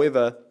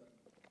 However,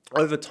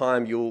 over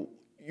time, you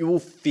will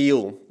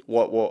feel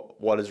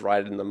what is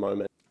right in the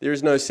moment. There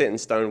is no set in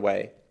stone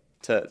way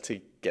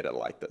to get it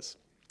like this.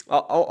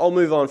 I'll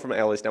move on from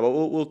LS now, but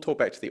we'll talk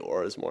back to the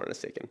auras more in a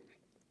second.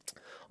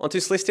 Onto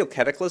Celestial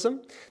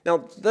Cataclysm.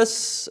 Now,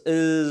 this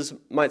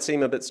might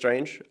seem a bit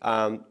strange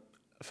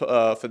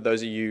for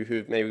those of you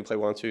who've maybe played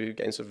 1 or 2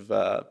 games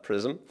of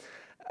Prism,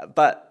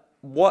 but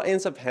what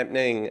ends up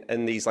happening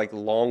in these like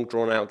long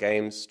drawn-out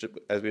games,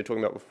 as we were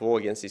talking about before,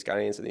 against these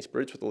Guardians and these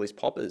Brutes with all these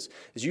poppers,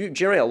 is you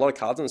generate a lot of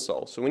cards in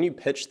Sol. So when you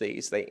pitch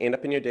these, they end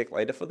up in your deck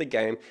later for the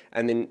game,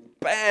 and then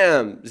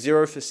bam,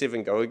 0 for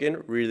 7 go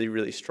again,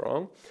 really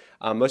strong.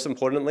 Most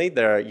importantly,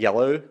 they're a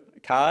yellow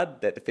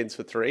card that defends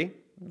for 3.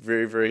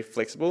 Very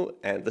flexible,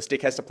 and this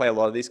deck has to play a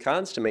lot of these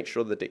cards to make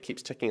sure the deck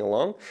keeps ticking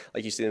along.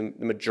 Like you see, the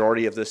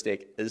majority of this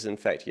deck is in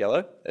fact yellow,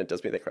 and it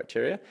does meet that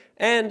criteria,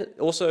 and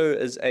also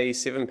is a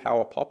 7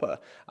 power popper,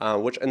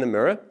 which in the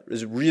mirror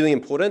is really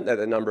important that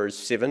the number is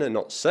 7 and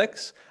not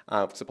 6,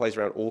 because it plays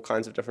around all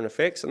kinds of different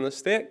effects in this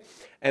deck.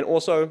 And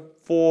also,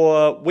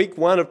 for week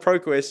 1 of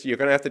ProQuest, you're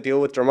going to have to deal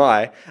with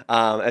Dramai,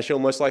 as she'll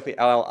most likely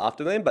LL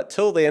after them, but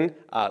till then,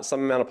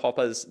 some amount of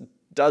poppers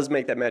does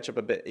make that matchup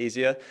a bit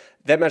easier.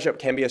 That matchup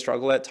can be a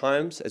struggle at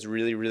times. It's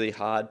really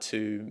hard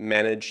to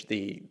manage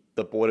the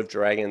board of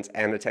dragons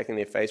and attacking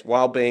their face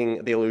while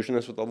being the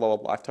illusionist with a lower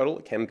life total.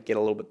 It can get a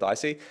little bit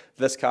dicey.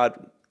 This card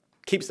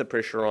keeps the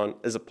pressure on,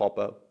 is a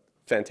popper,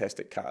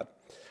 fantastic card.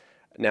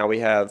 Now we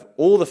have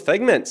all the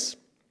figments.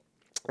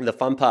 The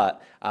fun part,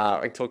 I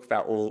can talk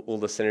about all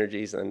the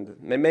synergies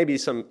and maybe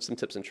some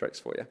tips and tricks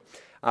for you.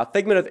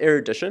 Figment of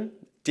Erudition,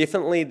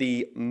 definitely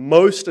the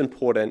most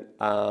important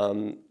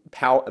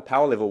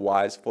power level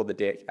wise for the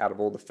deck out of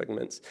all the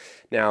figments.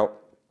 Now,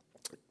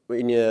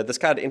 when this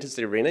card enters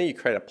the arena, you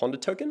create a Ponder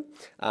token,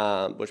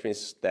 which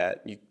means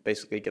that you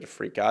basically get a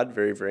free card.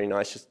 Very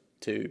nice just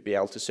to be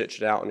able to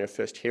search it out on your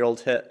first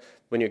Herald hit.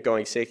 When you're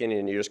going second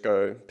and you just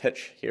go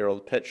pitch,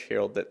 Herald,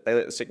 that they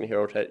let the second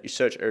Herald hit, you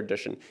search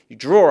Erudition, you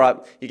draw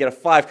up, you get a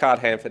 5-card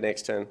hand for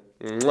next turn.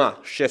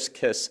 Mwah, chef's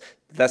kiss.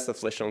 That's the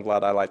flesh and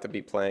blood I like to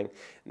be playing.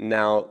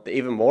 Now, the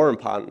even more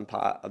important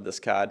part of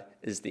this card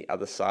is the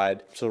other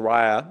side.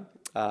 Soraya,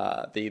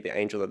 the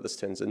angel that this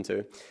turns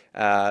into,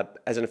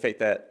 has an effect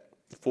that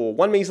for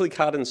 1 measly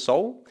card in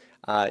Sol,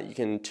 you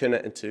can turn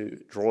it into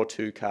draw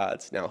 2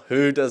 cards. Now,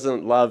 who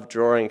doesn't love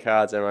drawing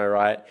cards, am I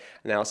right?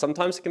 Now,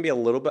 sometimes it can be a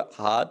little bit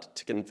hard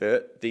to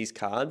convert these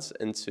cards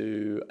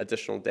into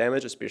additional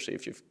damage, especially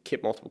if you've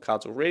kept multiple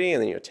cards already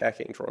and then you're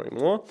attacking, drawing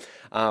more.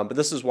 But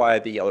this is why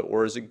the yellow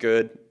auras are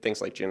good.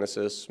 Things like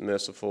Genesis,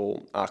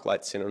 Merciful,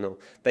 Arclight Sentinel,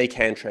 they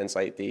can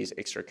translate these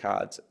extra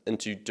cards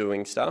into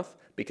doing stuff,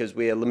 because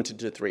we are limited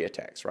to 3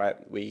 attacks,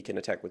 right? We can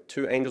attack with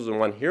 2 angels and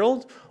 1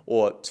 herald,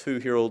 or 2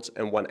 heralds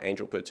and 1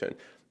 angel per turn.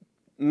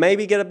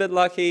 Maybe get a bit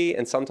lucky,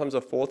 and sometimes a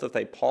 4th if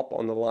they pop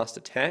on the last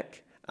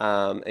attack,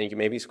 and you can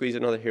maybe squeeze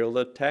another herald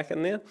attack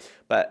in there,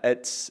 but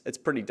it's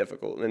pretty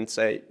difficult. And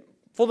say,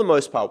 for the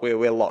most part,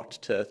 we're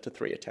locked to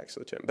 3 attacks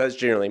a turn, but it's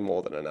generally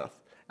more than enough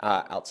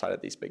outside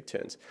of these big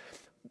turns.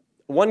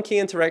 One key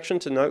interaction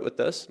to note with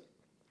this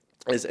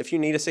is if you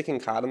need a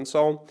second card in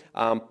Sol,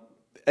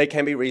 it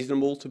can be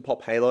reasonable to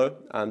pop Halo,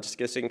 just to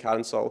get a second card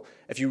in Sol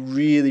if you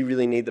really,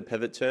 really need the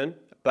pivot turn.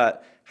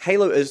 But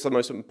Halo is the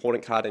most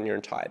important card in your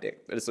entire deck.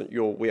 It is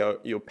where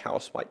your power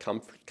spike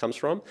comes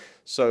from.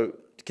 So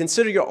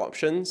consider your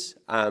options,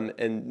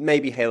 and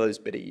maybe Halo is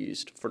better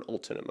used for an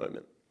alternate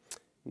moment.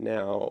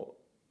 Now,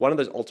 one of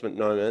those ultimate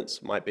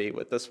moments might be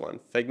with this one,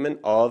 Figment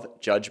of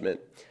Judgment.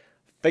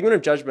 Figment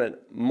of Judgment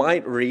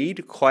might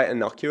read quite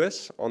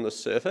innocuous on the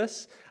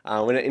surface.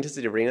 When it enters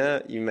the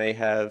arena, you may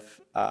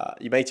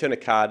turn a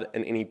card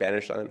in any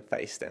banish zone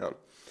face down.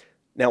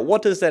 Now,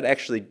 what does that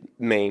actually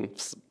mean?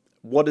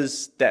 What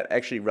is that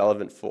actually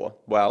relevant for?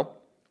 Well,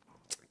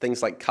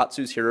 things like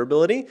Katsu's hero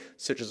ability,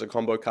 such as a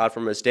combo card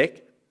from his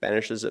deck,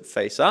 banishes it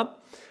face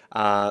up.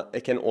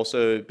 It can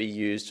also be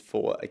used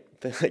for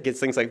against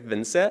things like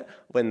Vincent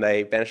when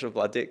they banish a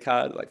Blood Debt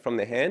card like from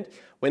their hand.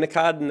 When a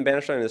card in the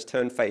banish zone is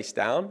turned face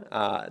down,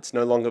 it's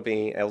no longer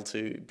being able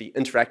to be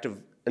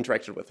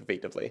interacted with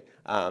effectively.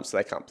 So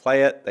they can't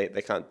play it,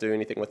 they can't do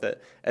anything with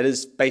it. It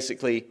is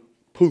basically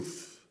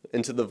poof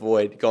into the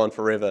void, gone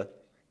forever.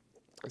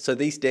 So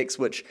these decks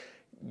which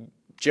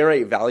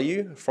generate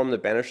value from the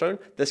banish zone,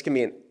 this can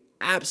be an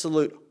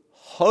absolute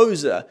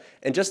hoser,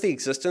 and just the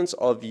existence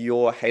of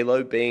your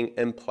Halo being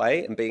in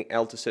play and being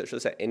able to search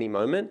this at any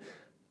moment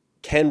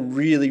can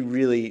really,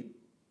 really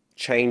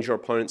change your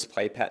opponent's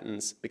play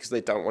patterns because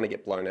they don't want to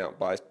get blown out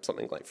by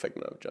something like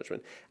Figment of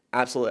Judgment.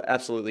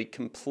 Absolutely,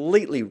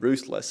 completely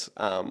ruthless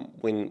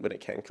when it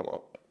can come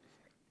up.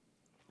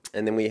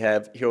 And then we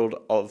have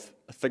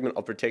Figment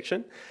of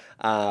Protection.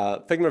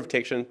 Figment of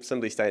Protection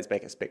simply states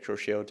make a Spectral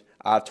Shield.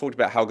 I've talked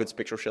about how good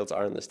Spectral Shields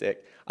are in this deck.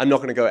 I'm not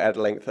going to go at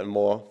length and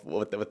more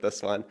with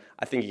this one.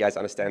 I think you guys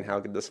understand how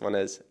good this one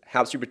is.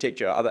 Helps you protect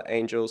your other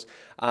angels.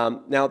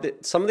 Now,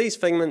 some of these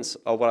Figments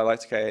are what I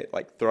like to call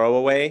like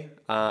throwaway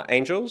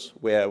angels,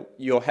 where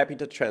you're happy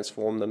to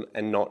transform them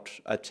and not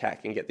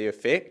attack and get the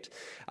effect.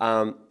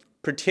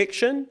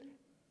 Protection,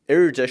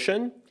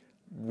 Erudition,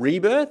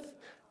 Rebirth,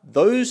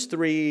 those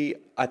three,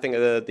 I think,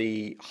 are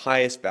the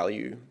highest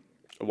value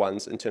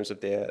ones in terms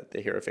of their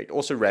hero effect.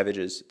 Also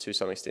Ravages to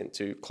some extent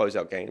to close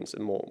out games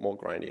and more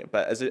grindier.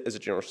 But as a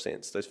general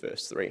sense, those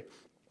first three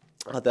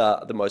are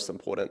the most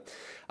important.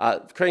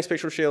 Creating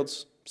Spectral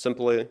Shields,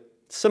 simply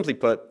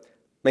put,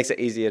 makes it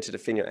easier to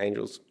defend your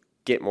angels,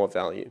 get more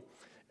value.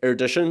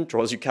 Erudition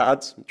draws you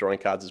cards. Drawing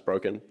cards is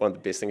broken. One of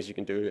the best things you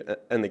can do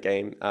in the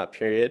game,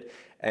 period.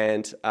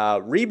 And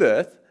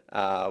Rebirth,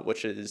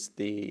 which is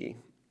the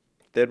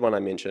third one I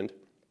mentioned,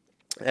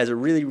 has a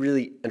really,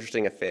 really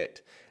interesting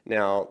effect.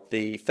 Now,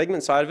 the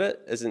Figment side of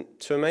it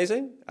isn't too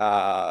amazing.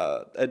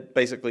 It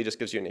basically just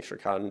gives you an extra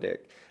card in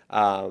deck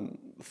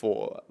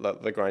for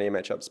the grindier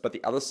matchups. But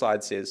the other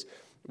side says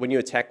when you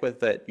attack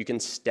with it, you can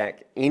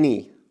stack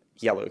any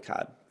yellow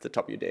card to the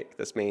top of your deck.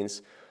 This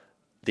means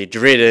the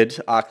dreaded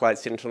Arclight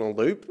Sentinel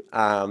Loop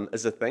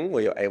is a thing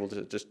where you're able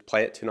to just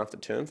play it turn after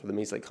turn for the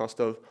measly cost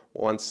of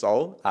 1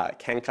 soul. It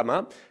can come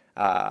up.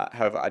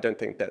 However, I don't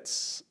think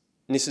that's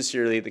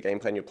necessarily the game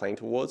plan you're playing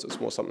towards.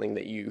 It's more something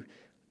that you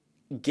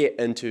get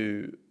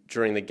into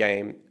during the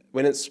game.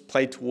 When it's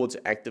played towards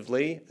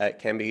actively, it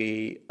can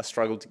be a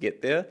struggle to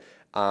get there,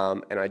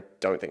 and I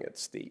don't think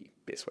it's the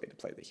best way to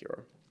play the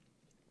hero.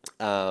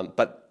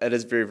 But it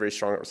is very, very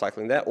strong at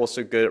recycling that.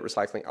 Also good at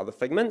recycling other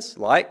Figments,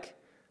 like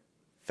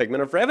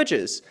Figment of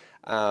Ravages.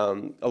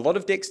 A lot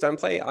of decks don't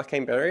play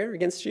Arcane Barrier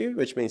against you,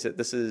 which means that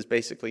this is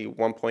basically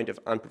 1 point of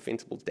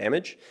unpreventable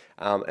damage.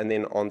 And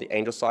then on the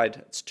Angel side,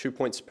 it's 2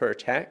 points per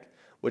attack,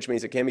 which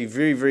means it can be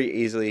very, very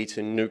easily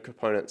to nuke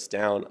opponents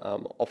down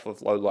off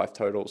of low life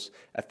totals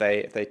if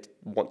they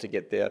want to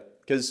get there.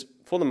 Because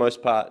for the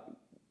most part,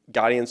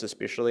 Guardians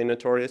especially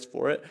notorious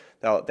for it.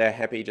 They're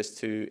happy just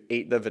to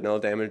eat the vanilla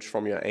damage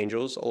from your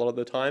Angels a lot of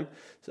the time.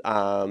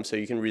 So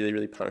you can really,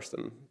 really punish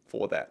them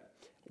for that.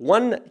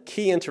 One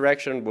key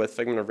interaction with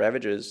Figment of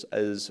Ravages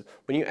is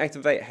when you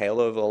activate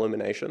Halo of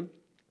Illumination,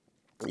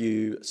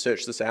 you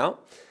search this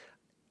out,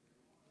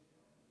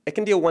 it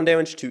can deal 1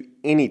 damage to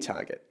any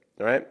target.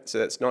 All right,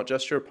 so it's not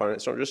just your opponent,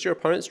 it's not just your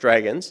opponent's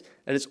dragons,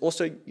 and it's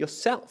also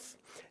yourself.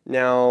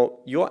 Now,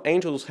 your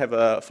angels have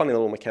a funny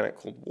little mechanic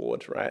called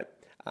ward, right?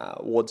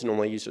 Ward's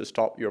normally used to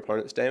stop your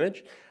opponent's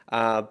damage,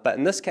 but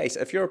in this case,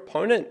 if your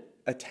opponent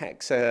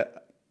attacks,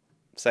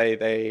 say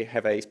they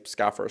have a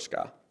Scar for a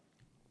Scar,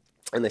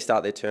 and they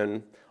start their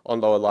turn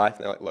on lower life,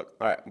 and they're like, look,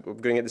 all right, we're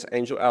going to get this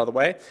angel out of the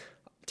way,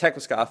 attack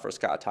with Scar for a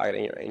Scar,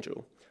 targeting your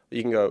angel.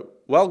 You can go,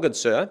 well, good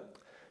sir,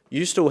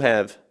 you still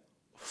have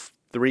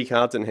 3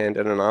 cards in hand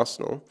in an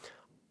arsenal.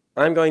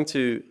 I'm going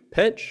to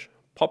pitch,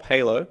 pop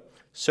Halo,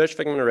 search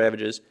Figment of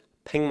Ravages,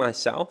 ping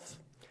myself,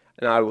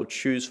 and I will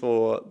choose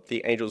for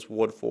the Angel's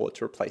Ward 4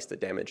 to replace the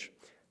damage.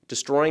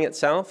 Destroying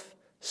itself,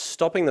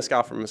 stopping the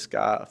Scar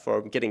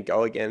from getting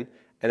go again,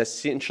 and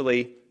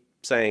essentially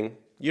saying,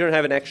 you don't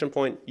have an action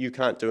point, you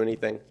can't do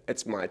anything,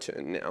 it's my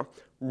turn now.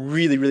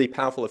 Really, really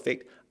powerful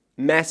effect.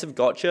 Massive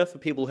gotcha for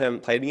people who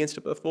haven't played against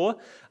it before.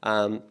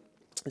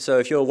 So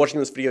if you're watching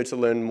this video to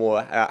learn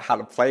more how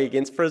to play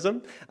against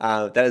Prism,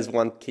 that is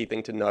one key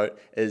thing to note,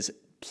 is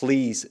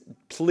please,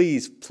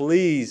 please,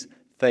 please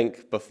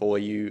think before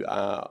you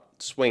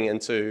swing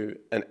into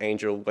an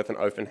angel with an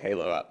open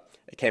halo up.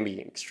 It can be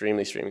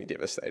extremely, extremely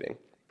devastating.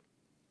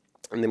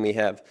 And then we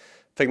have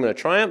Figment of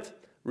Triumph,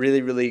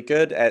 really, really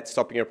good at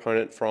stopping your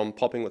opponent from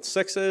popping with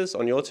 6s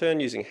on your turn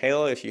using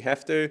halo if you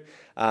have to.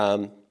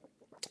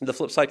 The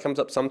flip side comes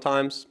up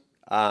sometimes.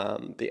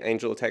 The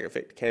angel attack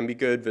effect can be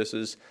good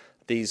versus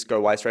these go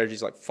wide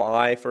strategies like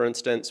Phi, for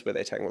instance, where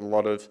they're taking a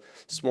lot of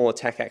small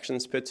attack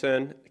actions per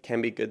turn. It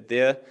can be good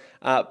there.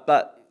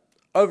 But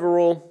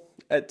overall,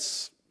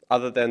 it's,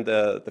 other than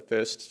the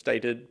first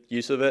stated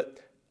use of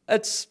it,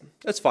 it's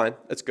fine.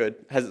 It's good.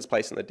 It has its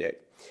place in the deck.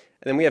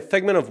 And then we have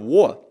Figment of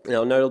War.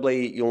 Now,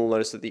 notably, you'll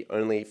notice that the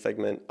only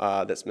Figment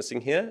that's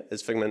missing here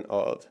is Figment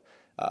of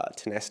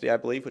Tenacity, I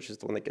believe, which is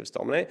the one that gives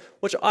Dominate,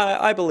 which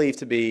I believe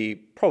to be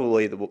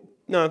probably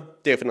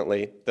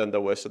definitely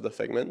the worst of the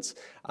Figments.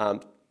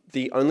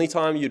 The only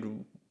time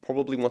you'd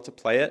probably want to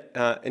play it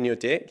in your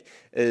deck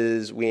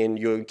is when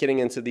you're getting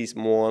into these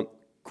more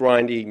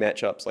grindy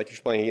matchups, like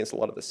you're playing against a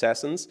lot of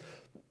Assassins,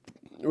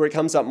 where it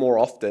comes up more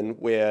often,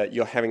 where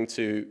you're having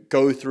to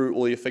go through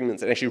all your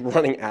Figments and actually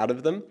running out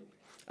of them.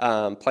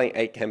 Playing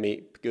 8 can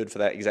be good for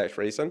that exact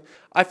reason.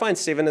 I find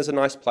 7 is a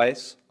nice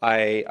place.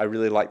 I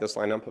really like this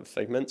lineup of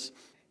Figments.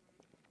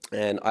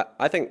 And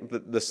I think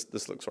that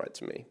this looks right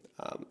to me.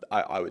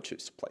 I would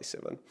choose to play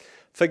 7.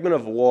 Figment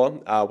of War,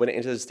 when it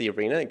enters the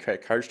arena and create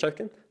a courage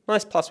token,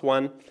 nice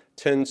 +1,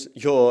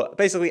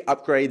 basically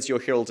upgrades your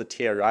hero to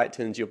tier, right?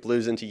 Turns your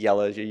blues into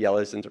yellows, your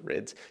yellows into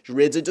reds, your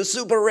reds into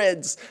super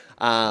reds.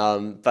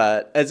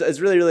 But it's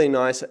really, really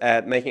nice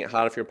at making it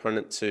harder for your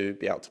opponent to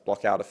be able to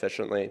block out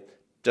efficiently.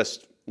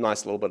 Just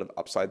nice little bit of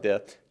upside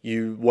there.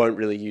 You won't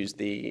really use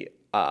the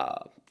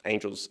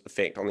Angel's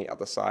effect on the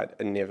other side.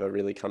 It never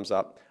really comes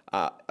up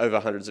over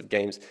hundreds of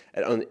games.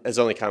 It's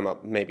only come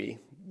up maybe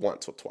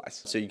once or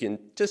twice. So you can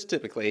just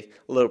typically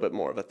a little bit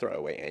more of a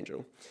throwaway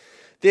angel.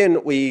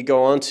 Then we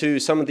go on to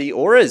some of the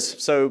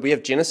auras. So we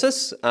have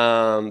Genesis.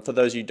 For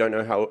those of you who don't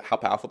know how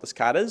powerful this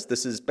card is,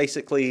 this is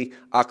basically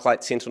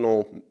Arclight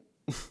Sentinel,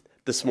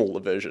 the smaller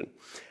version.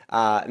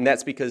 And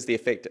that's because the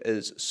effect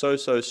is so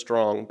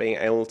strong, being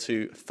able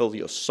to fill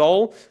your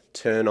soul,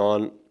 turn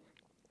on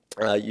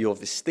your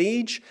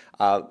Vestige,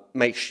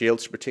 make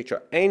shields to protect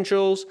your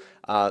angels,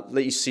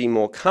 let you see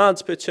more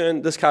cards per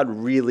turn. This card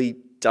really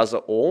does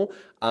it all,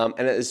 and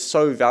it is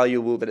so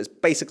valuable that it's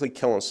basically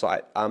kill on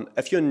sight.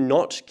 If you're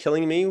not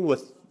killing me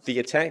with the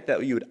attack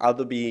that you would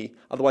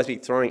otherwise be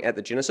throwing at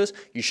the Genesis,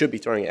 you should be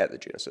throwing it at the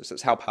Genesis.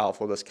 That's how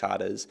powerful this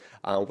card is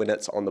when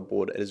it's on the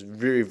board. It is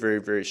very,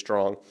 very, very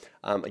strong.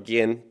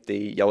 Again, the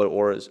yellow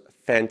aura is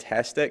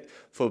fantastic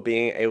for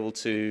being able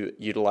to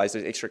utilize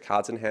those extra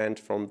cards in hand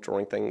from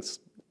drawing things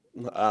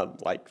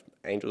like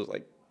angels,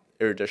 like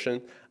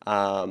Erudition,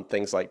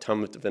 things like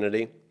Tome of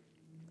Divinity.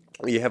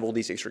 You have all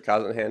these extra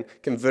cards in hand.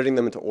 Converting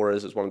them into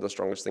auras is one of the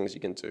strongest things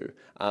you can do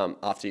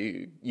after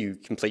you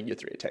complete your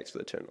 3 attacks for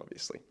the turn,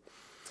 obviously.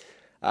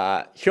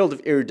 Herald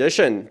of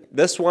Erudition.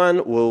 This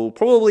one will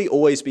probably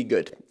always be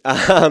good.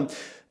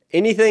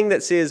 Anything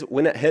that says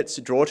when it hits,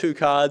 draw 2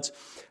 cards,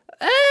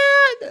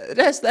 it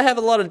has to have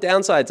a lot of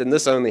downsides, and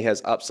this only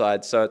has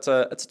upsides. So it's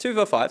a 2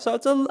 for 5, so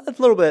it's a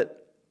little bit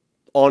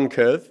on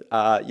curve.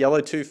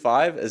 Yellow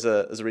 2/5 is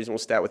a reasonable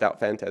stat without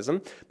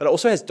Phantasm, but it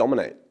also has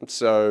Dominate.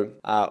 So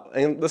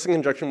and this in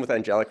conjunction with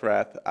Angelic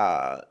Wrath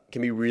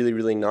can be really,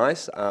 really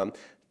nice.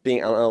 Being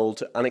able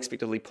to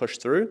unexpectedly push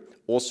through.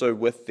 Also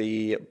with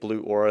the blue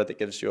aura that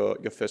gives your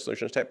first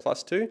illusion attack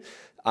 +2.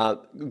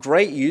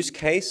 Great use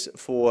case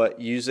for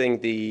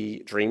using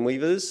the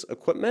Dreamweavers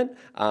equipment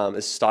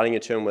is starting your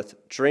turn with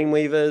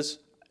Dreamweavers,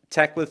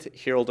 attack with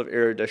Herald of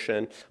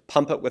Erudition,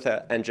 pump it with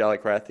an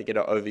Angelic Wrath to get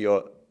it over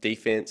your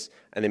defense,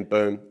 and then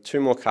boom, 2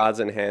 more cards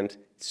in hand,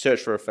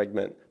 search for a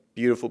Figment.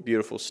 Beautiful,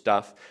 beautiful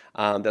stuff.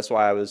 That's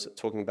why I was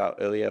talking about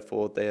earlier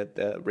for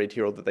the red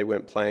hero that they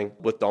weren't playing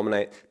with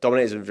Dominate.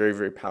 Dominate is a very,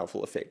 very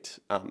powerful effect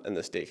in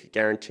this deck.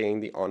 Guaranteeing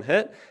the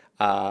on-hit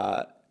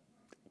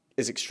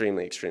is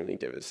extremely, extremely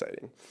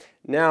devastating.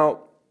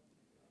 Now,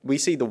 we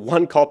see the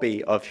 1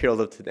 copy of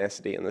Herald of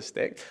Tenacity in this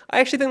deck. I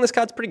actually think this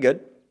card's pretty good.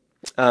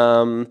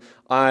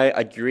 I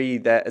agree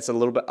that it's a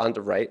little bit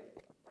underrated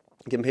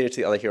compared to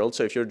the other heralds.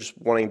 So if you're just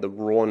wanting the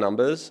raw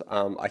numbers,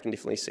 I can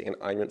definitely see an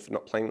argument for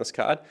not playing this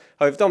card.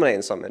 However, Dominate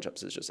in some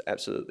matchups is just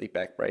absolutely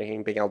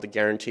backbreaking. Being able to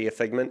guarantee a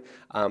Figment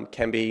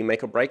can be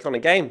make or break on a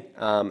game,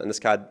 and this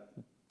card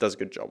does a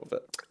good job of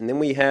it. And then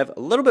we have a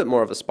little bit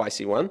more of a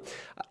spicy one,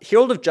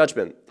 Herald of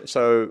Judgment.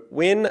 So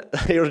when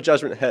Herald of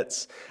Judgment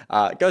hits,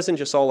 it goes into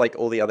your soul like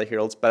all the other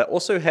heralds, but it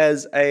also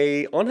has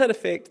a on-hit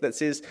effect that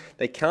says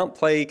they can't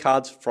play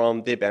cards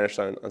from their banish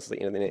zone until the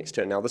end of the next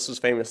turn. Now this was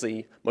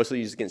famously mostly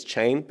used against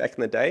Chain back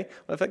in the day.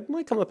 In fact, it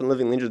might come up in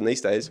Living Legend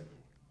these days.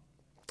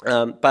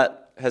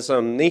 But has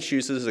some niche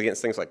uses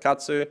against things like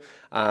Katsu,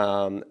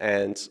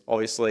 and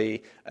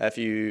obviously if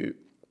you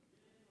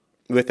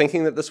We're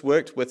thinking that this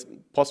worked with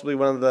possibly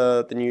one of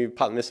the new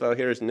part of the Mistveil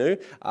here is new.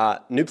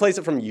 New plays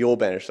it from your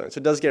banished zone, so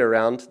it does get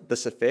around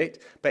this effect,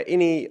 but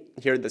any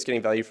hero that's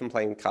getting value from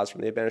playing cards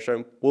from their banished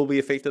zone will be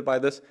affected by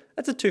this.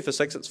 It's a 2 for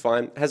 6, it's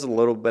fine. It has a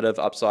little bit of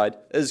upside.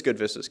 It is good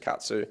versus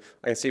Katsu.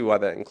 I can see why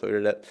they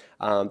included it.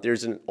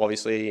 There's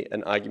obviously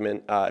an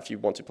argument if you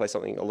want to play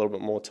something a little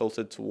bit more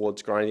tilted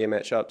towards grindier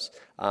matchups.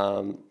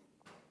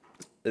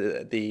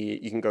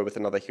 You can go with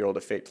another Herald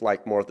effect,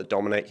 like more of the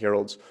Dominate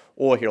Heralds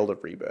or Herald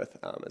of Rebirth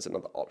as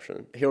another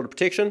option. Herald of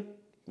Protection,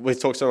 we've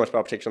talked so much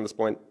about protection at this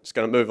point, just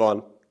going to move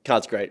on.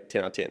 Card's great,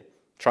 10 out of 10.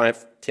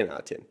 Triumph, 10 out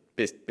of 10.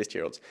 Best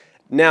Heralds.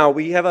 Now,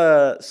 we have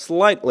a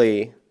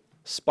slightly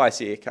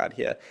spicier card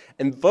here.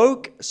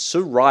 Invoke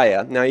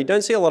Soraya. Now, you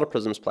don't see a lot of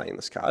Prisms playing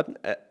this card.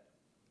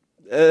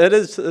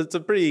 It's a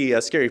pretty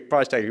scary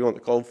price tag if you want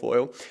the cold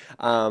foil.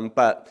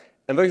 But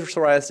Invoke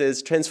Soraya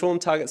says, transform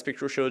target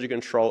spectral shield you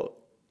control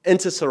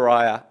into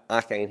Soraya,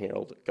 Arcane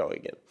Herald, go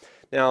again.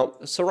 Now,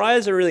 Soraya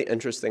is a really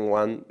interesting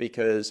one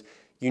because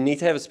you need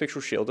to have a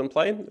spectral shield in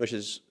play, which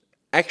is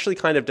actually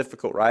kind of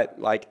difficult, right?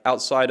 Like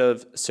outside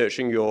of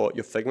searching your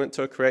Figment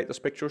to create the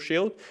spectral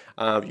shield,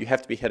 you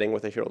have to be hitting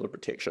with a Herald of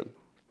Protection,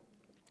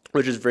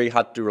 which is very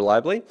hard to do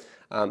reliably.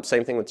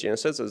 Same thing with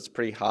Genesis, it's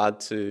pretty hard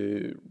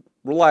to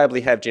reliably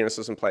have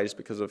Genesis in play just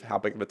because of how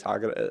big of a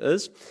target it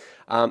is.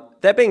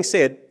 That being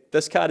said,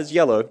 this card is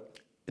yellow,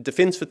 it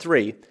defends for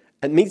 3,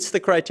 it meets the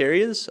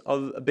criteria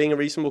of being a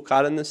reasonable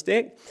card in this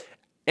deck.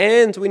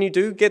 And when you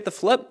do get the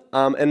flip,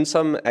 in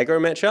some aggro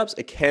matchups,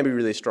 it can be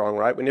really strong,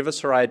 right? Whenever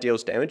Soraya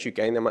deals damage, you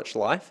gain that much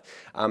life,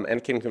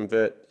 and can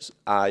convert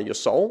your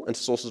soul into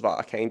sources of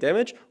arcane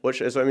damage,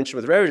 which, as I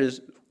mentioned with Ravage,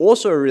 is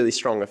also a really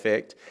strong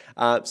effect.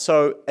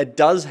 So it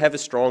does have a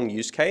strong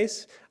use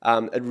case.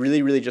 It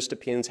really just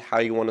depends how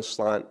you want to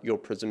slant your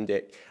Prism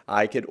deck.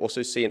 I could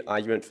also see an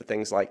argument for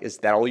things like, is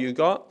that all you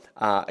got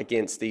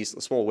against these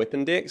small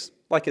weapon decks,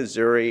 like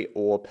Azuri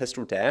or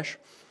Pistol Dash?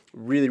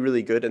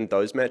 Really good in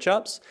those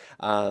matchups.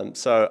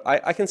 So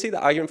I can see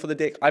the argument for the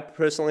deck. I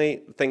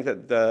personally think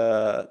that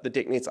the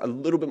deck needs a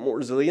little bit more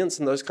resilience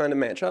in those kind of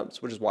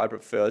matchups, which is why I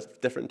prefer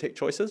different deck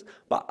choices.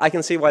 But I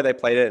can see why they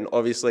played it, and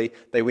obviously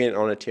they went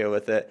on a tear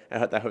with it,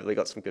 and they hopefully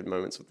got some good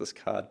moments with this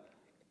card.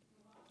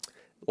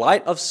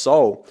 Light of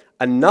Sol,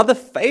 another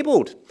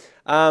Fabled.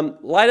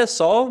 Light of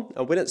Sol,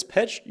 when it's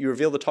pitched, you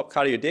reveal the top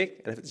card of your deck,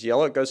 and if it's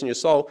yellow, it goes in your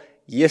Soul.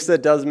 Yes,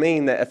 that does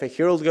mean that if a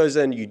Herald goes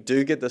in, you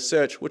do get the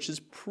search, which is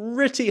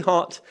pretty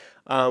hot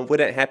when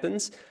it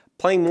happens.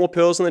 Playing more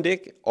Pearls in the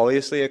deck,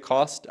 obviously a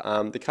cost.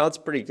 The card's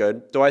pretty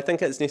good. Do I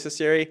think it's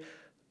necessary?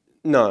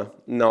 No,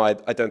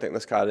 I don't think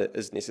this card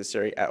is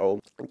necessary at all.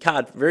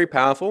 Card, very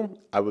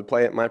powerful. I would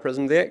play it in my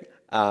Prism deck,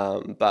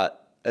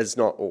 but it's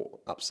not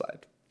all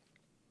upside.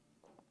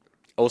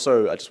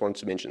 Also, I just wanted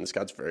to mention this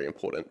card's very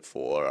important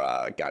for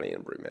Guardian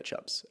and Brew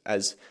matchups.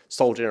 As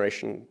Soul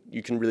Generation,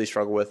 you can really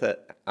struggle with it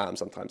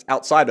sometimes,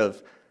 outside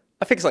of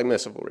effects like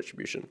Merciful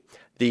Retribution.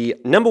 The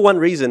number one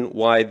reason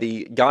why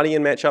the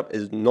Guardian matchup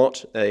is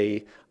not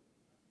a,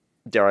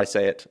 dare I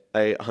say it,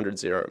 a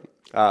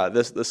 100-0.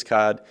 This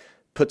card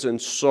puts in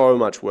so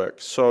much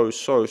work, so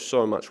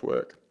much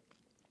work.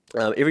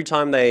 Every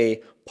time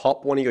they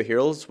pop one of your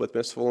Heralds with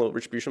Merciful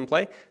Retribution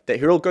play, that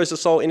Herald goes to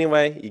Soul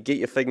anyway, you get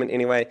your Figment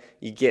anyway,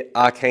 you get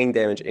Arcane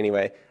damage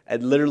anyway.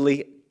 It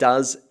literally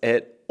does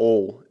it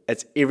all.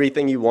 It's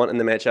everything you want in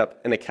the matchup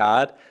in a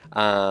card.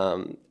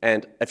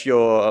 And if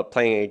you're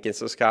playing against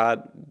this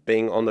card,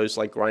 being on those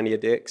like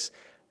grindier decks,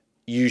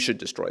 you should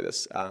destroy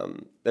this.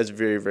 That's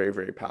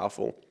very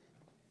powerful.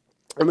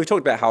 And we've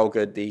talked about how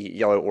good the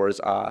yellow auras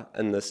are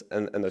in those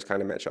kind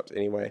of matchups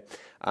anyway.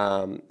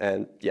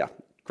 And yeah,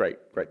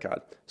 great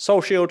card.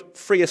 Soul Shield,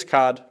 freest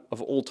card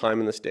of all time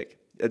in this deck.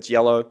 It's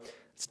yellow,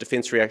 it's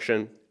defense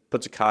reaction,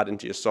 puts a card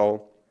into your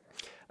soul.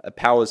 It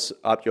powers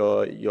up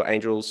your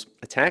angel's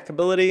attack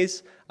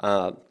abilities.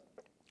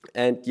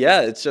 And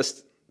yeah, it's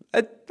just,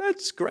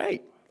 it's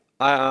great.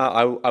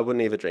 I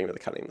wouldn't even dream of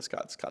cutting this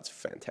card. This card's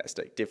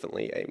fantastic.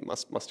 Definitely a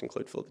must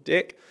include for the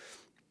deck.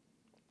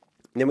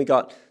 And then we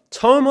got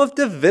Tome of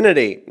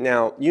Divinity.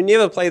 Now, you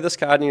never play this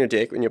card in your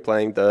deck when you're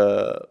playing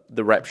the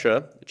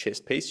Rapture, the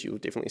chest piece. You'll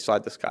definitely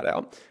side this card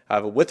out.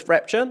 However, with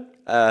Rapture,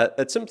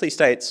 it simply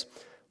states,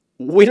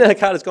 when a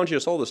card has gone to your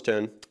soul this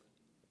turn,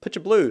 pitch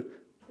a blue,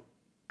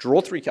 draw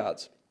 3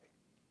 cards.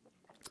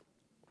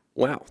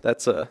 Wow,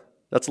 that's a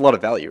lot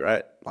of value,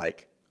 right?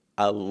 Like,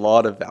 a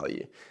lot of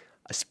value.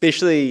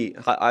 Especially,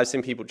 I've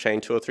seen people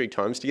chain 2 or 3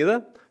 tomes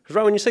together. Because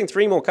right when you're seeing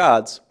 3 more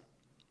cards,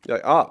 you're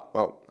like, oh,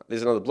 well,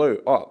 there's another blue.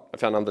 Oh, I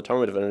found another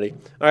Tome of Divinity.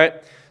 All right,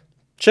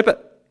 chip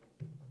it.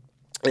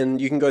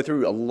 And you can go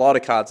through a lot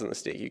of cards in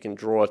this deck. You can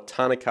draw a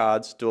ton of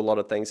cards, do a lot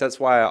of things.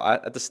 That's why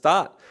at the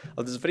start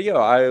of this video,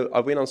 I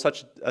went on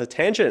such a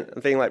tangent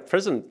of being like,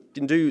 Prism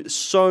can do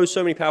so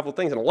many powerful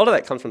things. And a lot of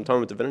that comes from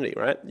Tome of Divinity,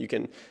 right? You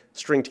can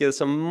string together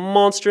some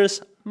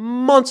monstrous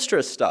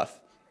stuff.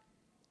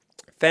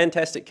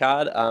 Fantastic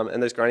card,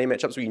 and those grinding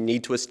matchups where you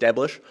need to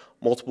establish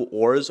multiple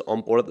auras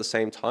on board at the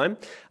same time.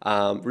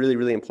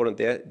 Really important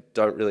there.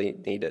 Don't really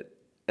need it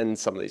in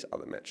some of these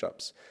other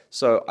matchups.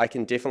 So I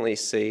can definitely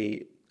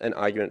see an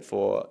argument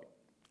for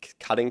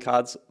cutting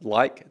cards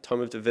like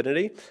Tome of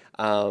Divinity,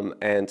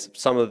 and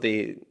some of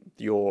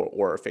your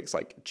aura effects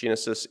like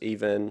Genesis,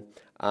 even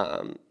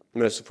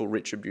Merciful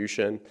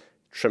Retribution,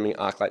 trimming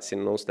Arclight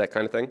Sentinels, that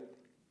kind of thing.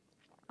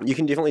 You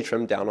can definitely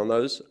trim down on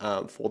those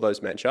for those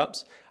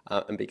matchups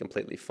and be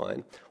completely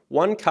fine.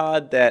 One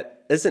card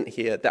that isn't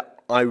here that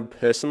I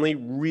personally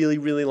really,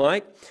 really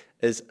like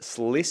is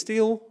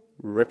Celestial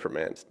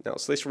Reprimand. Now,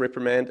 Celestial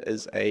Reprimand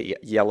is a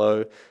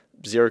yellow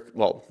zero,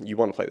 well, you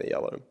want to play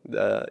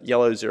the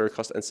yellow zero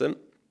cost instant.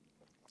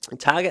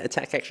 Target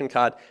attack action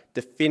card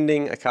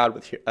defending a card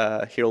with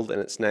Herald in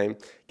its name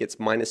gets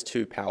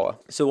 -2 power.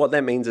 So what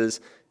that means is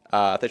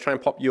they try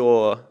and pop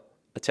your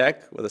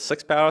attack with a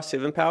 6 power,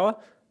 7 power,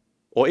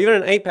 or even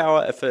an 8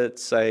 power if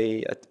it's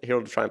a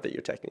Herald of Triumph that you're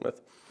attacking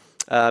with.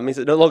 Means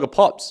it no longer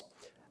pops.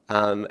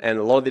 And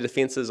a lot of the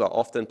defenses are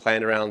often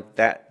planned around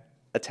that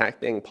attack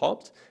being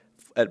popped.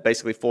 It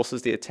basically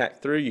forces the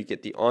attack through. You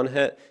get the on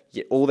hit,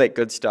 you get all that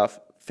good stuff.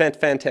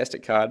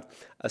 Fantastic card,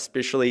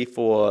 especially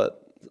for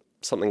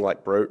something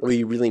like Brute, where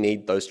you really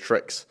need those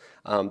tricks.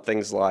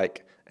 Things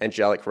like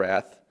Angelic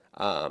Wrath,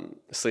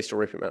 Celestial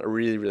Reprimand are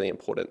really, really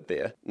important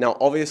there. Now,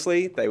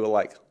 obviously, they were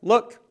like,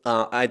 look,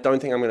 I don't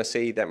think I'm going to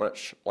see that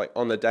much like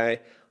on the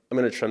day. I'm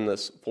going to trim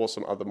this for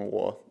some other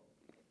more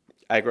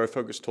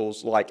aggro-focused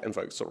tools like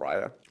Invoke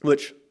Soraya,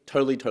 which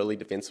totally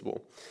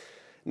defensible.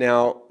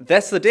 Now,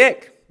 that's the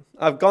deck.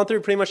 I've gone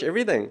through pretty much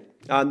everything.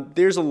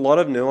 There's a lot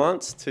of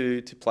nuance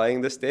to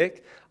playing this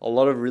deck, a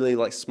lot of really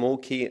like small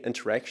key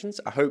interactions.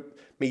 I hope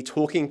me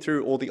talking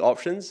through all the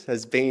options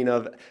has been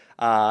of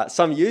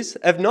some use.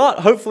 If not,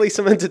 hopefully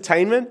some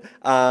entertainment.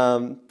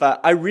 But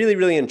I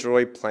really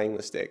enjoy playing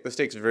this deck. This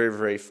deck's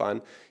very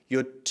fun.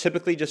 You're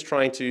typically just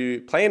trying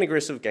to play an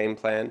aggressive game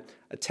plan,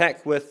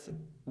 attack with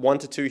 1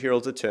 to 2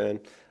 heralds a turn,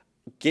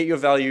 get your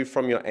value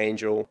from your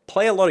angel,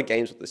 play a lot of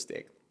games with this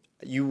deck.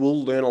 You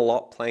will learn a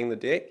lot playing the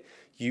deck.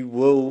 You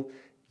will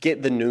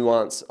get the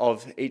nuance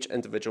of each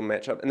individual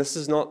matchup. And this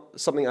is not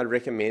something I'd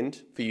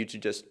recommend for you to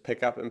just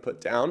pick up and put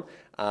down.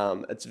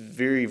 It's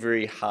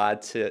very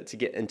hard to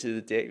get into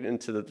the deck,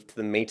 into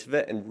the meat of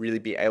it, and really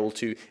be able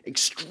to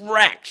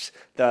extract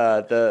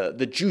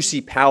the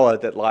juicy power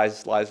that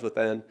lies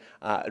within.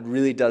 It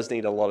really does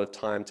need a lot of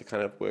time to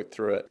kind of work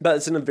through it. But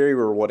it's in a very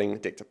rewarding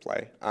deck to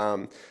play.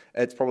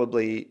 It's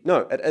probably, no,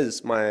 it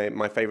is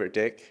my favorite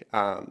deck,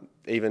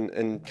 even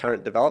in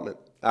current development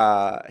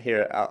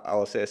here at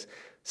LSS.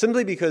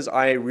 Simply because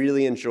I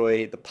really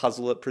enjoy the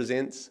puzzle it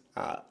presents,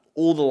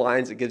 all the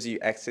lines it gives you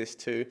access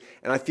to,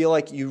 and I feel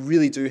like you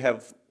really do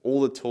have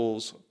all the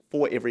tools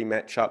for every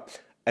matchup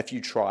if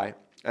you try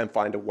and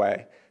find a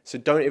way. So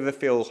don't ever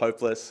feel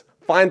hopeless.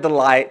 Find the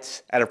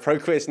light at a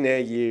ProQuest near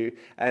you,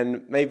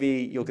 and maybe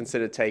you'll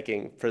consider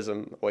taking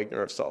Prism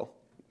Awakener of Sol.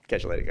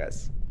 Catch you later,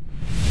 guys.